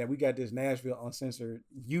big that we got this Nashville Uncensored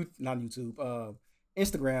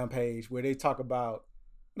Instagram page where they talk about.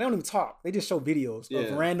 They don't even talk. They just show videos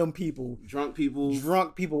of random people, drunk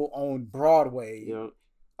people on Broadway.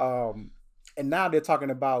 Yeah. And now they're talking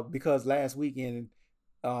about, because last weekend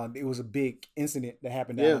it was a big incident that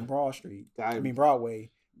happened down on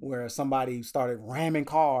Broadway, where somebody started ramming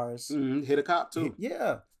cars. Hit a cop too.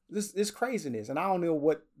 Yeah. This craziness. And I don't know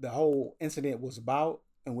what the whole incident was about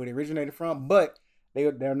and where it originated from, but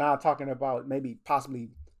they're now talking about maybe possibly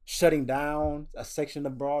shutting down a section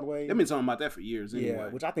of Broadway. They've been talking about that for years anyway. Yeah,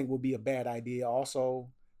 which I think would be a bad idea also,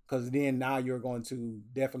 because then now you're going to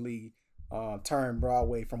definitely turn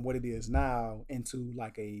Broadway from what it is now into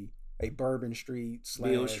like a Bourbon Street /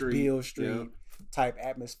 Beale Street type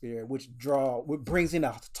atmosphere, which brings in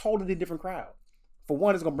a totally different crowd. For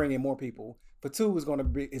one, it's going to bring in more people. For two,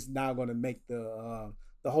 it's now going to make the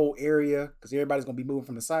whole area, because everybody's going to be moving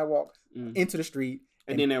from the sidewalk into the street.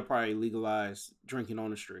 And then they'll probably legalize drinking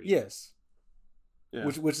on the street. Yes. Yeah.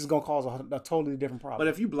 Which is going to cause a totally different problem. But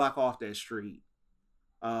if you block off that street,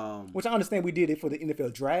 which I understand we did it for the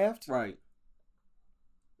NFL draft. Right.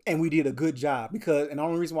 And we did a good job, and the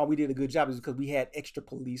only reason why we did a good job is because we had extra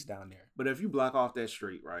police down there. But if you block off that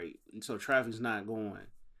street, right, and so traffic's not going,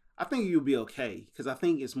 I think you'll be okay, because I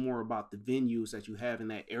think it's more about the venues that you have in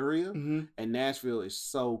that area. And Nashville is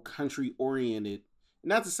so country oriented.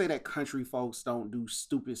 Not to say that country folks don't do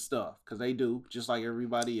stupid stuff, because they do, just like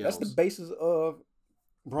everybody else. That's the basis of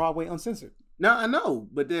Broadway Uncensored. No, I know,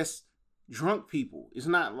 but that's drunk people. It's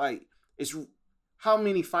not like it's. How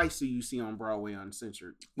many fights do you see on Broadway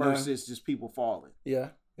Uncensored versus just people falling? Yeah.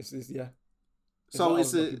 Yeah. So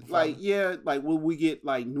always it's what a people like follow. like will we get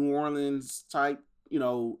like New Orleans type,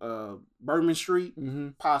 Bourbon Street Mm-hmm.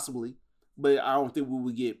 possibly, but I don't think we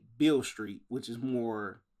would get Bill Street, which is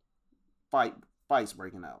more fights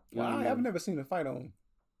breaking out. You Well, know what I I've mean? never seen a fight on.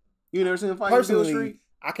 You never seen a fight on Bill Personally, Street?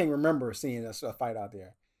 I can't remember seeing a fight out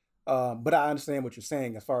there. But I understand what you're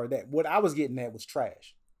saying as far as that. What I was getting at was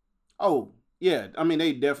trash. Oh yeah, I mean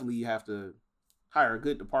they definitely have to hire a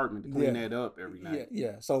good department to clean Yeah. that up every night.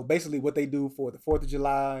 Yeah. So basically, what they do for the 4th of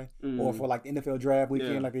July or for like the NFL draft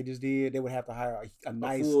weekend, Yeah. like they just did, they would have to hire a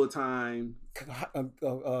nice full time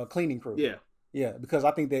cleaning crew. Yeah. Yeah, because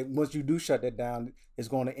I think that once you do shut that down, it's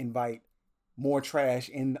going to invite more trash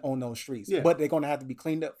on those streets. Yeah. But they're going to have to be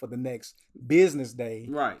cleaned up for the next business day,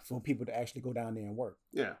 Right. for people to actually go down there and work.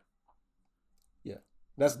 Yeah.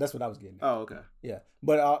 That's what I was getting at. Oh, okay. Yeah,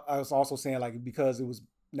 but I was also saying, like, because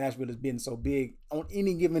Nashville has been so big, on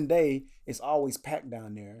any given day, it's always packed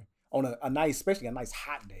down there on a nice, especially a nice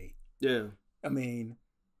hot day. Yeah. I mean,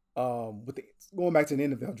 going back to the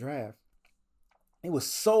NFL draft, it was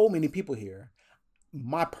so many people here.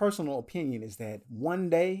 My personal opinion is that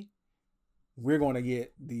one day we're going to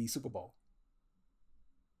get the Super Bowl.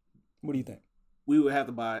 What do you think? We would have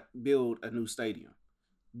to build a new stadium.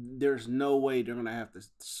 There's no way they're gonna have the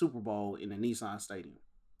Super Bowl in the Nissan Stadium.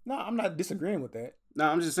 No, I'm not disagreeing with that. No,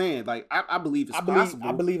 I'm just saying, like I believe it's possible.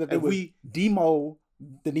 I believe that they if would demo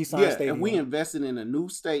the Nissan Stadium. if we invested in a new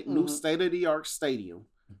state of the art stadium,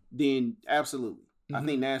 then absolutely. I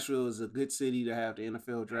think Nashville is a good city to have the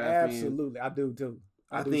NFL draft. Absolutely, I do too.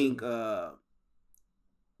 I think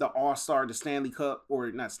the All-Star, the Stanley Cup,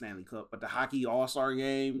 or not Stanley Cup, but the hockey All-Star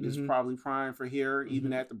game is probably prime for here,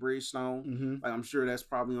 even at the Bridgestone. Like I'm sure that's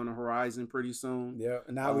probably on the horizon pretty soon. Yeah,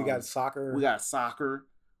 and now we got soccer. We got soccer.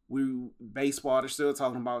 Baseball. They're still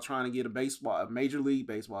talking about trying to get a Major League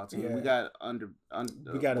Baseball team. Yeah. We got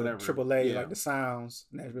we got whatever. a AAA, like the Sounds,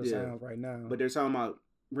 Nashville Yeah. Sounds right now. But they're talking about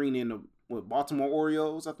bringing in the Baltimore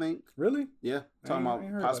Orioles, I think. Really? Yeah, talking I ain't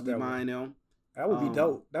about heard possibly about that buying them. That would be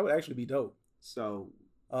dope. That would actually be dope. So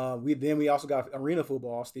we also got arena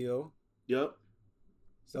football still. Yep.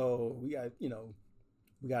 So we got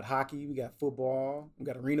we got hockey, we got football, we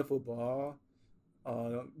got arena football,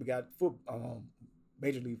 we got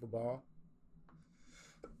Major League Football.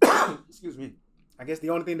 Excuse me. I guess the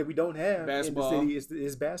only thing that we don't have Basketball. in the city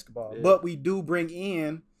is basketball. Yeah. But we do bring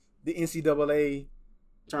in the NCAA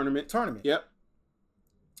Tournament. Yep.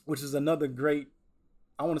 Which is another great,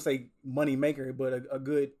 I want to say money maker, but a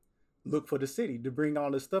good look for the city to bring all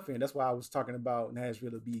this stuff in. That's why I was talking about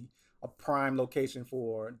Nashville to be a prime location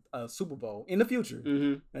for a Super Bowl in the future.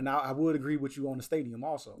 And I would agree with you on the stadium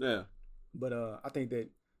also. Yeah. But I think that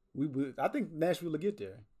I think Nashville will get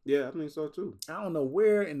there. Yeah, I think so too. I don't know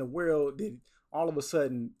where in the world did all of a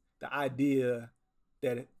sudden the idea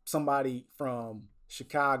that somebody from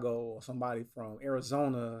Chicago or somebody from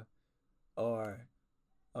Arizona or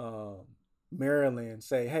Maryland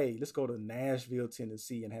say, hey, let's go to Nashville,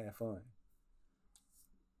 Tennessee and have fun.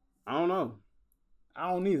 I don't know.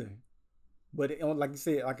 I don't either. But like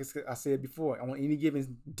I said before, on any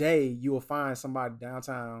given day, you will find somebody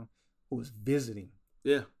downtown who is visiting.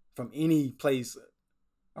 Yeah. From any place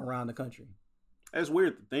around the country. That's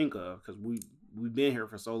weird to think of because we've been here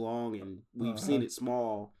for so long and we've seen it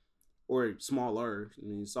small or smaller. I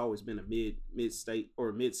mean, it's always been a mid-state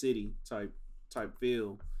or mid-city type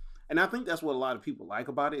feel. And I think that's what a lot of people like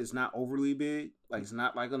about it. It's not overly big. Like, it's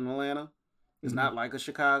not like an Atlanta. It's not like a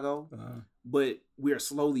Chicago. But we're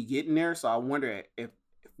slowly getting there. So I wonder if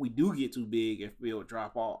we do get too big, if we'll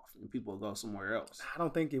drop off and people will go somewhere else. I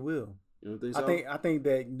don't think it will. You don't think so? I think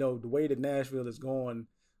that the way that Nashville is going,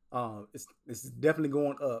 it's definitely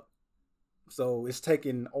going up. So it's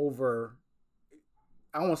taking over.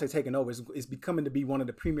 I don't want to say taking over. It's becoming to be one of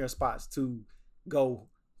the premier spots to go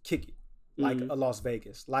kick it, like a Las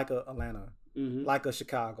Vegas, like a Atlanta, like a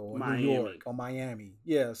Chicago, or New York, or Miami.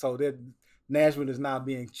 Yeah. So that Nashville is now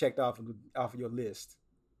being checked off of your list.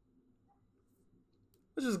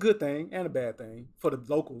 Which is a good thing and a bad thing for the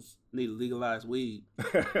locals. Need to legalize weed.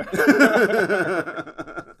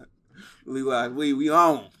 Legalize weed, we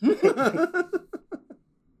on.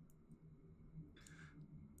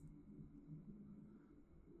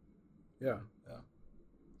 Yeah.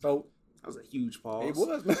 So that was a huge pause. It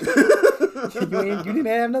was. you didn't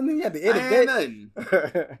have nothing. You had to edit that. Nothing.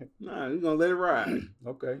 Nah, we're gonna let it ride.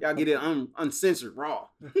 Okay. Y'all get it uncensored, raw.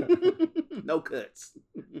 No cuts.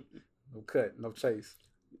 No cut. No chase.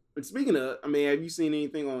 But speaking of, I mean, have you seen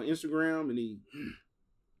anything on Instagram?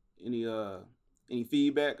 Any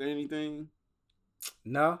feedback or anything?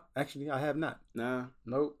 No, actually, I have not. Nah.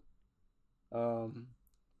 Nope.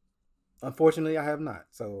 Unfortunately, I have not.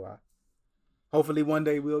 So hopefully one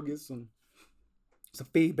day we'll get some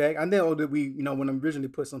feedback. I know that we, when I originally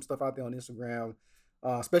put some stuff out there on Instagram,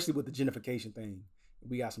 especially with the gentrification thing,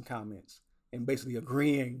 we got some comments and basically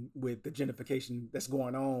agreeing with the gentrification that's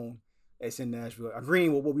going on that's in Nashville,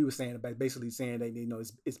 agreeing with what we were saying about basically saying that,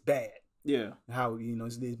 it's bad. Yeah. How,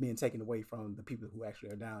 it's being taken away from the people who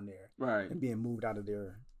actually are down there. Right. And being moved out of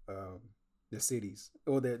their cities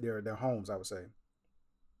or their homes, I would say.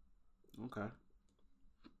 Okay.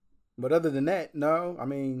 But other than that, no. I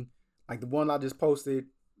mean, like the one I just posted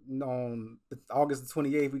on August the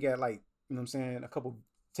 28th, we got like, a couple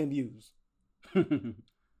 10 views.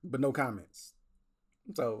 But no comments.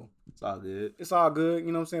 So it's all good. It's all good,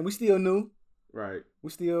 We still new. Right. We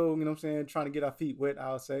still, trying to get our feet wet,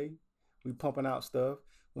 I'll say. We pumping out stuff.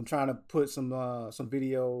 I'm trying to put some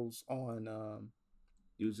videos on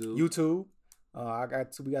YouTube.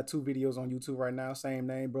 We got 2 videos on YouTube right now. Same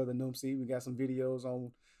name, Brother Noomsy. We got some videos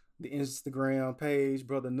on the Instagram page,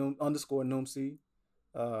 Brother _Noomsy.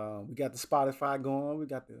 We got the Spotify going. We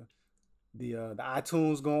got the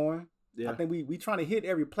iTunes going. Yeah. I think we trying to hit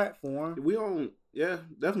every platform. We on,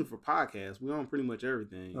 definitely for podcasts. We on pretty much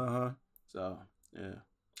everything. So yeah.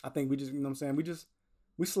 I think we just,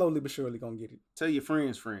 we slowly but surely gonna get it. Tell your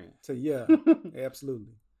friends. So yeah,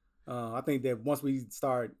 absolutely. I think that once we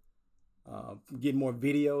start getting more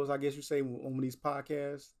videos, I guess you say, on these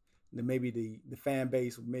podcasts, then maybe the fan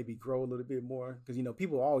base will maybe grow a little bit more because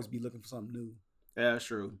people will always be looking for something new. Yeah, that's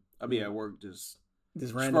true. I'll be at work just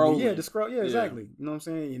randomly. Yeah, just scroll. Yeah, exactly. You know what I'm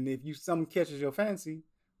saying? And if something catches your fancy,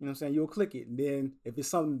 you'll click it. And then if it's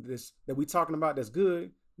something that we talking about that's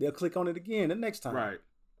good, they'll click on it again the next time. Right.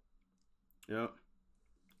 Yep.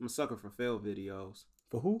 I'm a sucker for fail videos.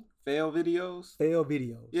 For who? Fail videos. Fail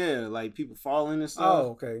videos. Yeah, like people falling and stuff.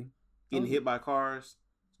 Oh, okay. Getting hit by cars,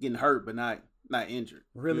 getting hurt but not injured.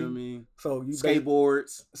 Really? You know what I mean? So you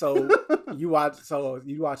skateboards. So you watch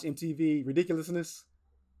MTV Ridiculousness?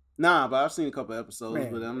 Nah, but I've seen a couple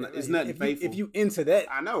episodes, Man, but it's nothing faithful. If you into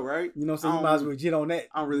that, I know, right? You might as well get on that.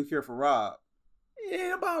 I don't really care for Rob. It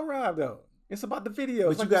ain't about Rob though. It's about the video.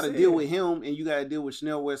 But you got to deal with him, and you got to deal with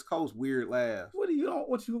Chanel West Coast weird laughs. What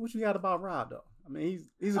you got about Rob though? I mean,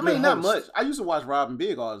 he's. I mean, not much. I used to watch Rob and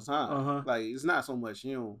Big all the time. Like it's not so much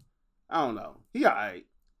him. I don't know. He alright,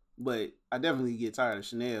 but I definitely get tired of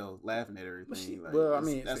Chanel laughing at everything.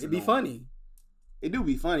 It'd be funny. It do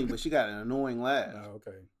be funny, but she got an annoying laugh. Oh,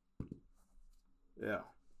 okay. Yeah.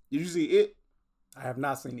 Did you see it? I have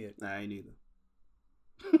not seen it. Nah, I ain't either.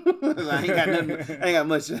 I ain't got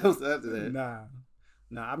much else after that.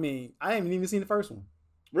 Nah. I mean, I haven't even seen the first one.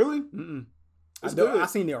 Really? Mm-mm. I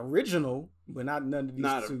seen the original, but not none of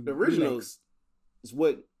these two. The original is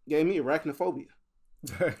what gave me arachnophobia.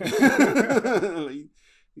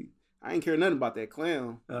 I ain't care nothing about that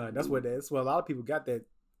clown. That's where a lot of people got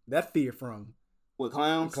that fear from. With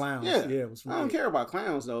clowns? Clowns. Yeah. It was I don't care about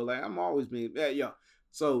clowns though. Like I'm always being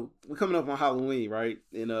So we're coming up on Halloween, right?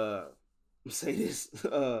 And say this,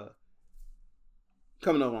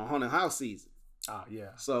 coming up on haunted house season. Oh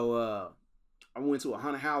yeah. So I went to a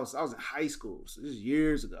haunted house. I was in high school, so this is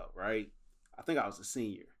years ago, right? I think I was a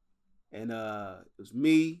senior. And it was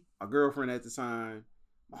me, my girlfriend at the time,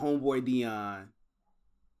 my homeboy Dion.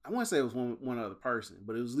 I want to say it was one other person,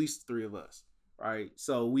 but it was at least 3 of us, right?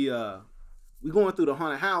 So we going through the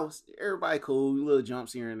haunted house. Everybody cool, little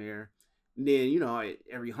jumps here and there. And then,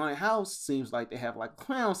 every haunted house seems like they have like a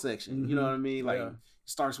clown section. Mm-hmm. You know what I mean? Like it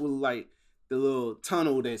starts with like the little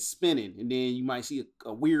tunnel that's spinning, and then you might see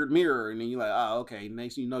a weird mirror, and then you're like, oh, okay.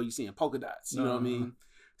 Next thing you know, you're seeing polka dots. You know what I mean?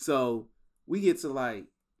 So we get to like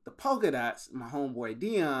the polka dots. My homeboy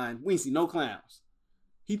Dion, we ain't see no clowns.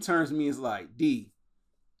 He turns to me and is like, D,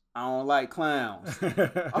 I don't like clowns.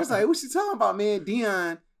 I was like, what you talking about, man?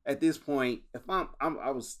 Dion, at this point, if I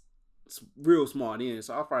was real small then,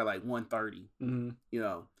 so I was probably like 130.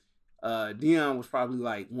 Mm-hmm. Dion was probably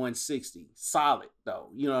like 160. Solid though.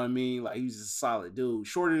 You know what I mean? Like he was just a solid dude.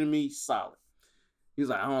 Shorter than me, solid. He was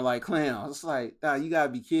like, I don't like clowns. It's like, nah, you gotta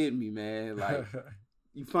be kidding me, man. Like,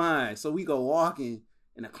 you fine. So we go walking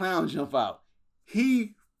and the clown jump out.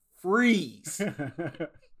 He freeze.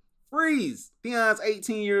 Freeze. Dion's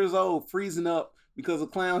 18 years old, freezing up because a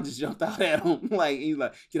clown just jumped out at him. Like, he's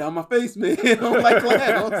like, get out of my face, man. I don't like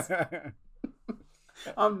clowns.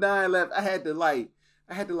 I'm dying left. I had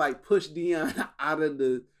to push Dion out of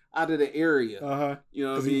the area. You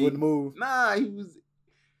know what I mean? He wouldn't move. Nah,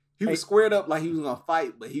 he was squared up like he was gonna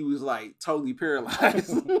fight, but he was like totally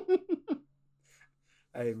paralyzed.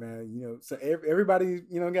 Hey man, so everybody,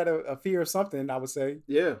 got a fear of something, I would say.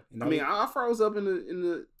 Yeah. I mean, I froze up in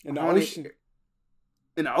the ocean.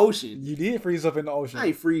 In the ocean. You did freeze up in the ocean. I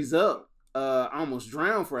ain't freeze up. I almost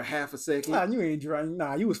drowned for a half a second. Nah, you ain't drunk.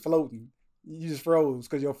 Nah, you was floating. You just froze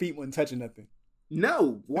because your feet wasn't touching nothing.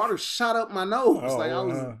 No, water shot up my nose. Oh, like I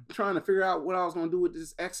was trying to figure out what I was going to do with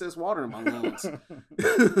this excess water in my lungs.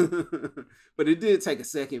 But it did take a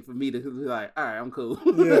second for me to be like, all right, I'm cool.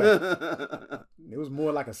 Yeah. It was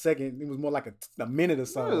more like a second. It was more like a minute or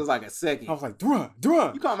so. It was like a second. I was like, Duran.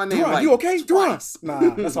 You called my name Duran, like you okay? Duran. twice.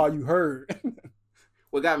 Nah, that's all you heard.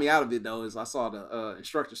 What got me out of it, though, is I saw the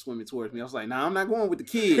instructor swimming towards me. I was like, nah, I'm not going with the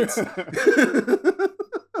kids.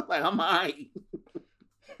 Like, I'm all right.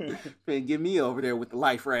 Man, get me over there with the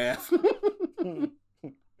life raft.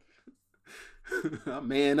 I'm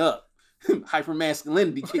man up. Hyper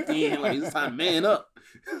masculinity kicked in. Like, it's time to man up.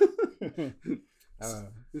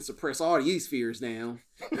 Suppress all these fears down.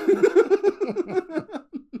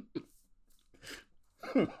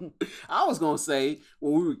 I was gonna say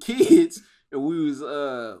when we were kids and we was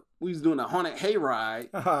doing a haunted hayride,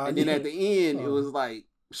 and then at the end it was like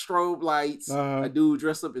strobe lights. A dude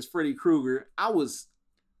dressed up as Freddy Krueger. I was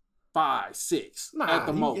 5, 6 at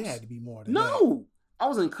the most. It had to be more than that. I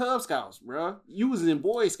was in Cub Scouts, bro. You was in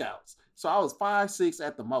Boy Scouts, so I was 5, 6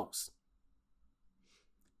 at the most.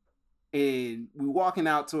 And we walking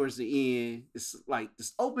out towards the end. It's like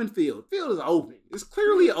this open field. Field is open. It's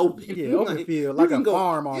clearly open. Yeah, open field, like a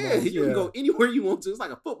farm almost. Yeah, you can go anywhere you want to. It's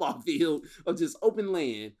like a football field of just open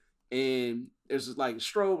land. And there's just like a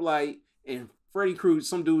strobe light and Freddy Krueger.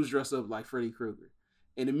 Some dudes dressed up like Freddy Krueger.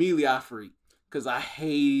 And immediately I freaked because I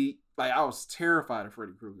was terrified of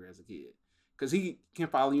Freddy Krueger as a kid. Because he can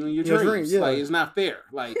follow you in your dreams. Like, it's not fair.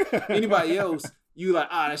 Like, anybody else, you like,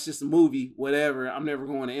 that's just a movie, whatever. I'm never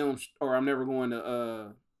going to I'm never going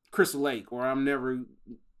to Crystal Lake, or I'm never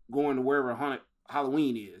going to wherever haunted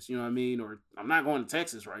Halloween is, you know what I mean? Or I'm not going to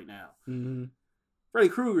Texas right now. Mm-hmm. Freddy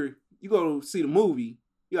Krueger, you go to see the movie,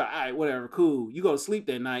 you're like, all right, whatever, cool. You go to sleep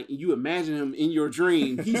that night and you imagine him in your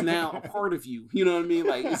dream. He's now a part of you. You know what I mean?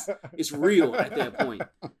 Like, it's real at that point.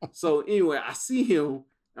 So anyway, I see him.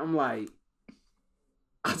 I'm like,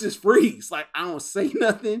 I just freeze. Like, I don't say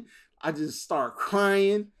nothing. I just start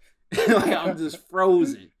crying. Like, I'm just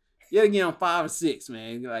frozen. Yet again, I'm 5 or 6,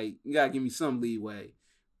 man. Like, you gotta give me some leeway.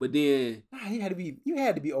 But then you had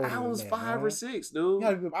to be older. I was than 5 or 6, dude.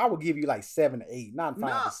 I would give you like 7 or 8, not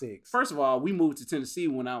 5 or 6. First of all, we moved to Tennessee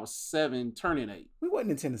when I was 7, turning 8. We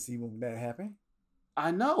wasn't in Tennessee when that happened. I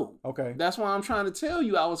know. Okay. That's why I'm trying to tell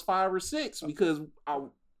you I was 5 or 6, because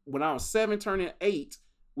when I was 7, turning 8,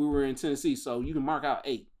 we were in Tennessee. So you can mark out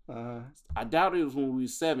 8. I doubt it was when we were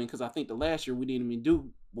 7, because I think the last year we didn't even do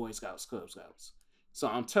Boy Scouts, Cub Scouts. So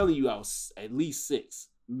I'm telling you I was at least 6,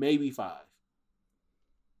 maybe 5.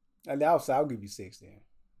 I'll give you 6 then.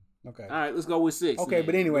 Okay. All right, let's go with 6. Okay, man.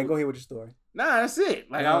 But anyway, go ahead with your story. Nah, that's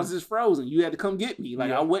it. Like, I was just frozen. You had to come get me.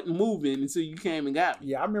 Like, I wasn't moving until you came and got me.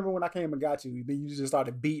 Yeah, I remember when I came and got you. Then you just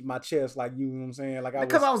started beating my chest, like, you know what I'm saying? Like,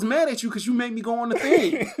 because I was mad at you because you made me go on the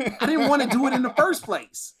thing. I didn't want to do it in the first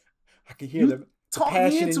place. I could hear the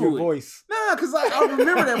passion in your voice. Nah, because I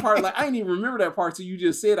remember that part. Like, I didn't even remember that part till you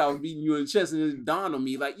just said I was beating you in the chest, and it dawned on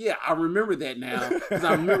me. Like, yeah, I remember that now. Because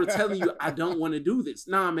I remember telling you, I don't want to do this.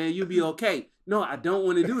 Nah, man, you'll be okay. No, I don't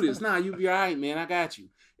want to do this. Nah, you'll be all right, man. I got you.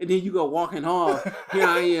 And then you go walking off. Here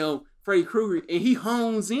I am, Freddy Krueger. And he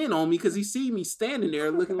hones in on me because he see me standing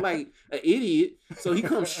there looking like an idiot. So he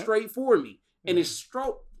comes straight for me. And it's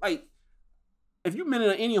stroke, like, if you've been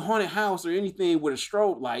in any haunted house or anything with a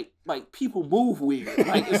strobe light, like, people move weird.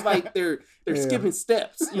 Like, it's like they're skipping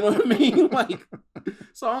steps. You know what I mean? Like,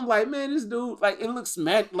 so I'm like, man, this dude, like, it looks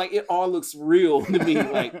like it all looks real to me.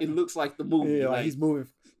 Like, it looks like the movie. Yeah, like he's moving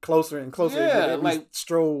closer and closer. Yeah, like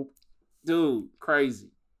strobe. Dude, crazy.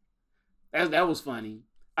 That was funny.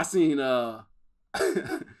 I seen one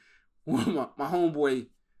of my homeboy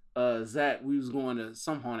Zach. We was going to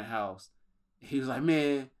some haunted house. He was like,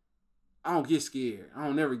 man, I don't get scared. I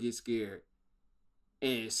don't never get scared.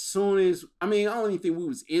 And as soon as, I don't even think we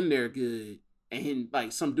was in there good. And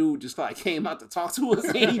like some dude just like came out to talk to us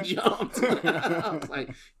and he jumped. I was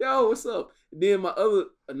like, yo, what's up? And then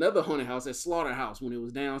another haunted house, at Slaughterhouse, when it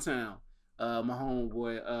was downtown. My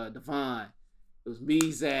homeboy Devon. It was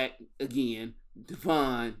me, Zach, again,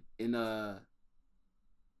 Devon, and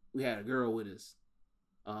we had a girl with us,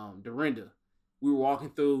 Dorinda. We were walking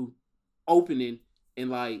through opening. And,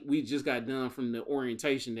 like, we just got done from the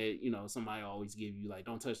orientation that, you know, somebody always give you, like,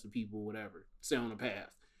 don't touch the people, whatever. Stay on the path.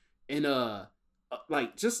 And,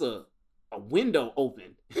 like, just a window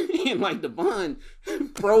opened. And, like, Devon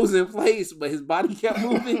froze in place, but his body kept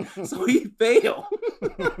moving, so he fell.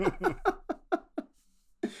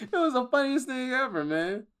 It was the funniest thing ever,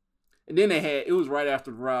 man. And then it was right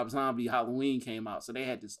after Rob Zombie Halloween came out, so they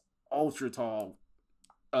had this ultra tall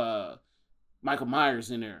Michael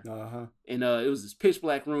Myers in there. And it was this pitch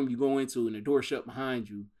black room you go into and the door shut behind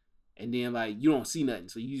you. And then like you don't see nothing.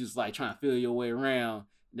 So you just like trying to feel your way around.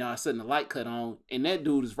 Now all of a sudden the light cut on and that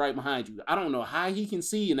dude is right behind you. I don't know how he can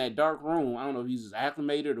see in that dark room. I don't know if he's just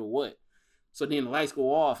acclimated or what. So then the lights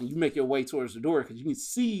go off and you make your way towards the door because you can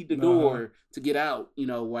see the door to get out, you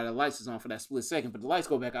know, while the lights is on for that split second. But the lights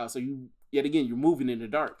go back out. So you, yet again, you're moving in the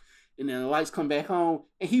dark. And then the lights come back on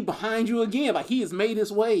and he behind you again. Like he has made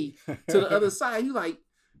his way to the other side. You like,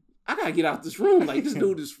 I got to get out this room. Like this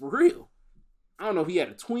dude is for real. I don't know if he had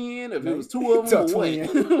a twin, if it was two of them or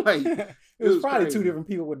what. Like, it was probably crazy. two different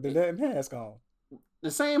people with the mask on. The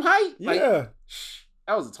same height? Yeah. Like,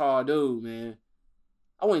 that was a tall dude, man.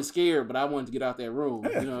 I wasn't scared, but I wanted to get out that room.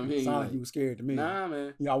 You know what I mean? Sounded like you were scared to me. Nah,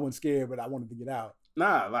 man. Yeah, I wasn't scared, but I wanted to get out.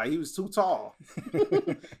 Nah, like he was too tall.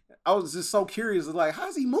 I was just so curious, like,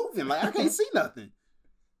 how's he moving? Like, I can't see nothing.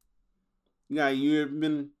 Yeah, you ever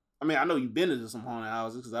been? I mean, I know you've been into some haunted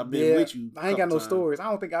houses because I've been with you. I ain't got no times. stories. I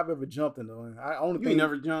don't think I've ever jumped into one. You ain't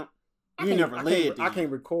never jumped. You ain't never led. I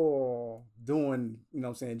can't recall doing, you know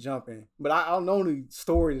what I'm saying, jumping. But I don't know, the only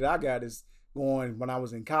story that I got is going when I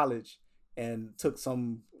was in college and took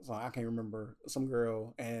I can't remember, some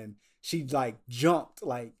girl, and she like jumped,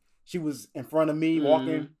 like she was in front of me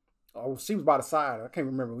walking. Oh, she was by the side. I can't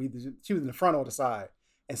remember either. She was in the front or the side,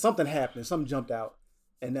 and something happened. Something jumped out,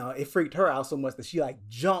 and it freaked her out so much that she like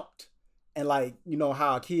jumped, and like, you know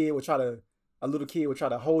how a little kid would try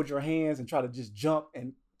to hold your hands and try to just jump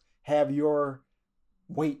and have your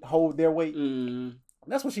weight hold their weight.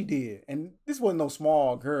 That's what she did, and this wasn't no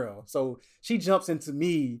small girl, so she jumps into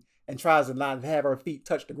me and tries to not have her feet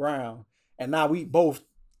touch the ground, and now we both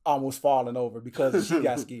almost falling over because she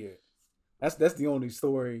got scared. That's the only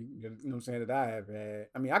story, you know what I'm saying, that I have had.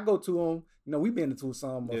 I mean, I go to them, you know, we've been to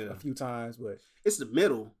some a few times, but it's the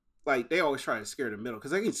middle. Like they always try to scare the middle because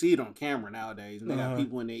they can see it on camera nowadays, and they got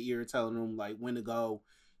people in their ear telling them like when to go.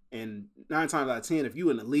 And 9 times out of 10, if you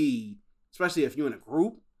in the lead, especially if you're in a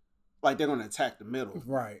group, like they're gonna attack the middle,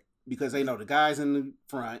 right? Because they know the guy's in the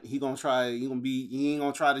front. He ain't gonna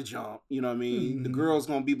try to jump. You know what I mean? The girl's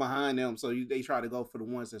gonna be behind them, so they try to go for the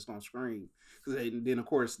ones that's gonna scream. Because then of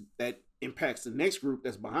course that impacts the next group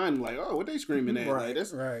that's behind them. Like, oh, what they screaming at? Right,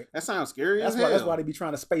 like, right. That sounds scary. That's why they be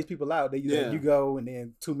trying to space people out. You go, and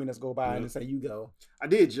then 2 minutes go by, and they say you go. I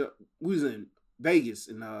did. We was in Vegas,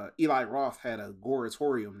 and Eli Roth had a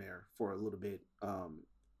goratorium there for a little bit.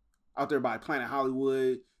 Out there by Planet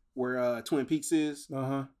Hollywood, where Twin Peaks is.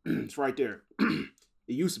 It's right there.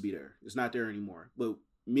 It used to be there. It's not there anymore. But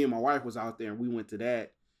me and my wife was out there, and we went to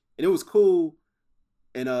that, and it was cool.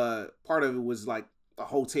 And part of it was like a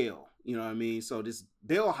hotel. You know what I mean? So this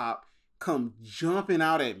bellhop come jumping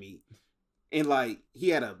out at me, and like he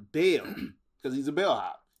had a bell because he's a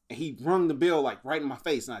bellhop, and he rung the bell like right in my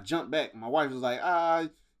face, and I jumped back. My wife was like,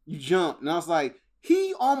 you jumped, and I was like,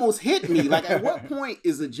 he almost hit me. Like, at what point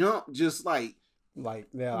is a jump just like what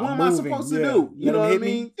am I supposed to do? You know what I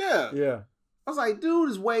mean? Yeah. I was like, dude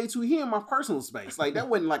is way too here in my personal space. Like that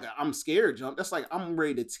wasn't like I'm scared jump. That's like I'm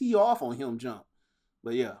ready to tee off on him jump.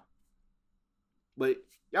 But yeah. But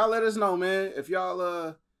y'all let us know, man, if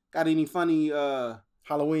y'all got any funny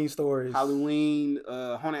Halloween stories.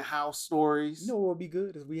 Haunted house stories. You know what would be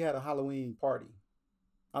good is we had a Halloween party.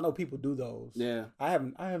 I know people do those. Yeah. I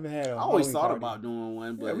haven't had a I always Halloween thought party. about doing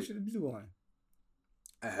one, but yeah, we should do one.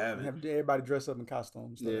 I haven't. Have everybody dress up in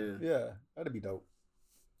costumes. Stuff. Yeah. Yeah, that'd be dope.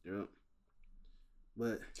 Yep.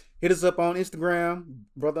 But hit us up on Instagram,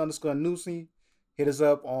 brother_Noomsy. Hit us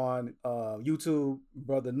up on YouTube,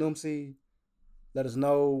 Brother Noomsy. Let us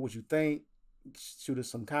know what you think. Shoot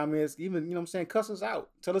us some comments. Even, you know what I'm saying, cuss us out.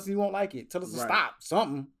 Tell us you won't like it. Tell us to stop.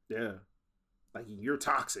 Something. Yeah. Like, you're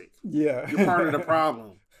toxic. Yeah. You're part of the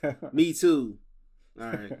problem. Me too. All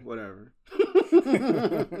right, whatever.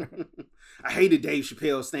 I hated Dave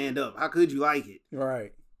Chappelle stand up. How could you like it?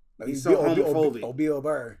 Right. He's so homophobic. Or Bill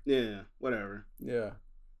Burr. Yeah, whatever. Yeah.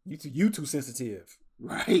 You too sensitive.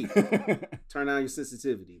 Right. Turn down your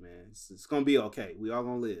sensitivity, man. It's gonna be okay. We all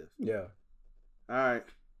gonna live. Yeah. All right.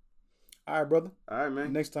 All right, brother. All right,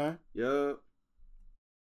 man. Next time. Yup.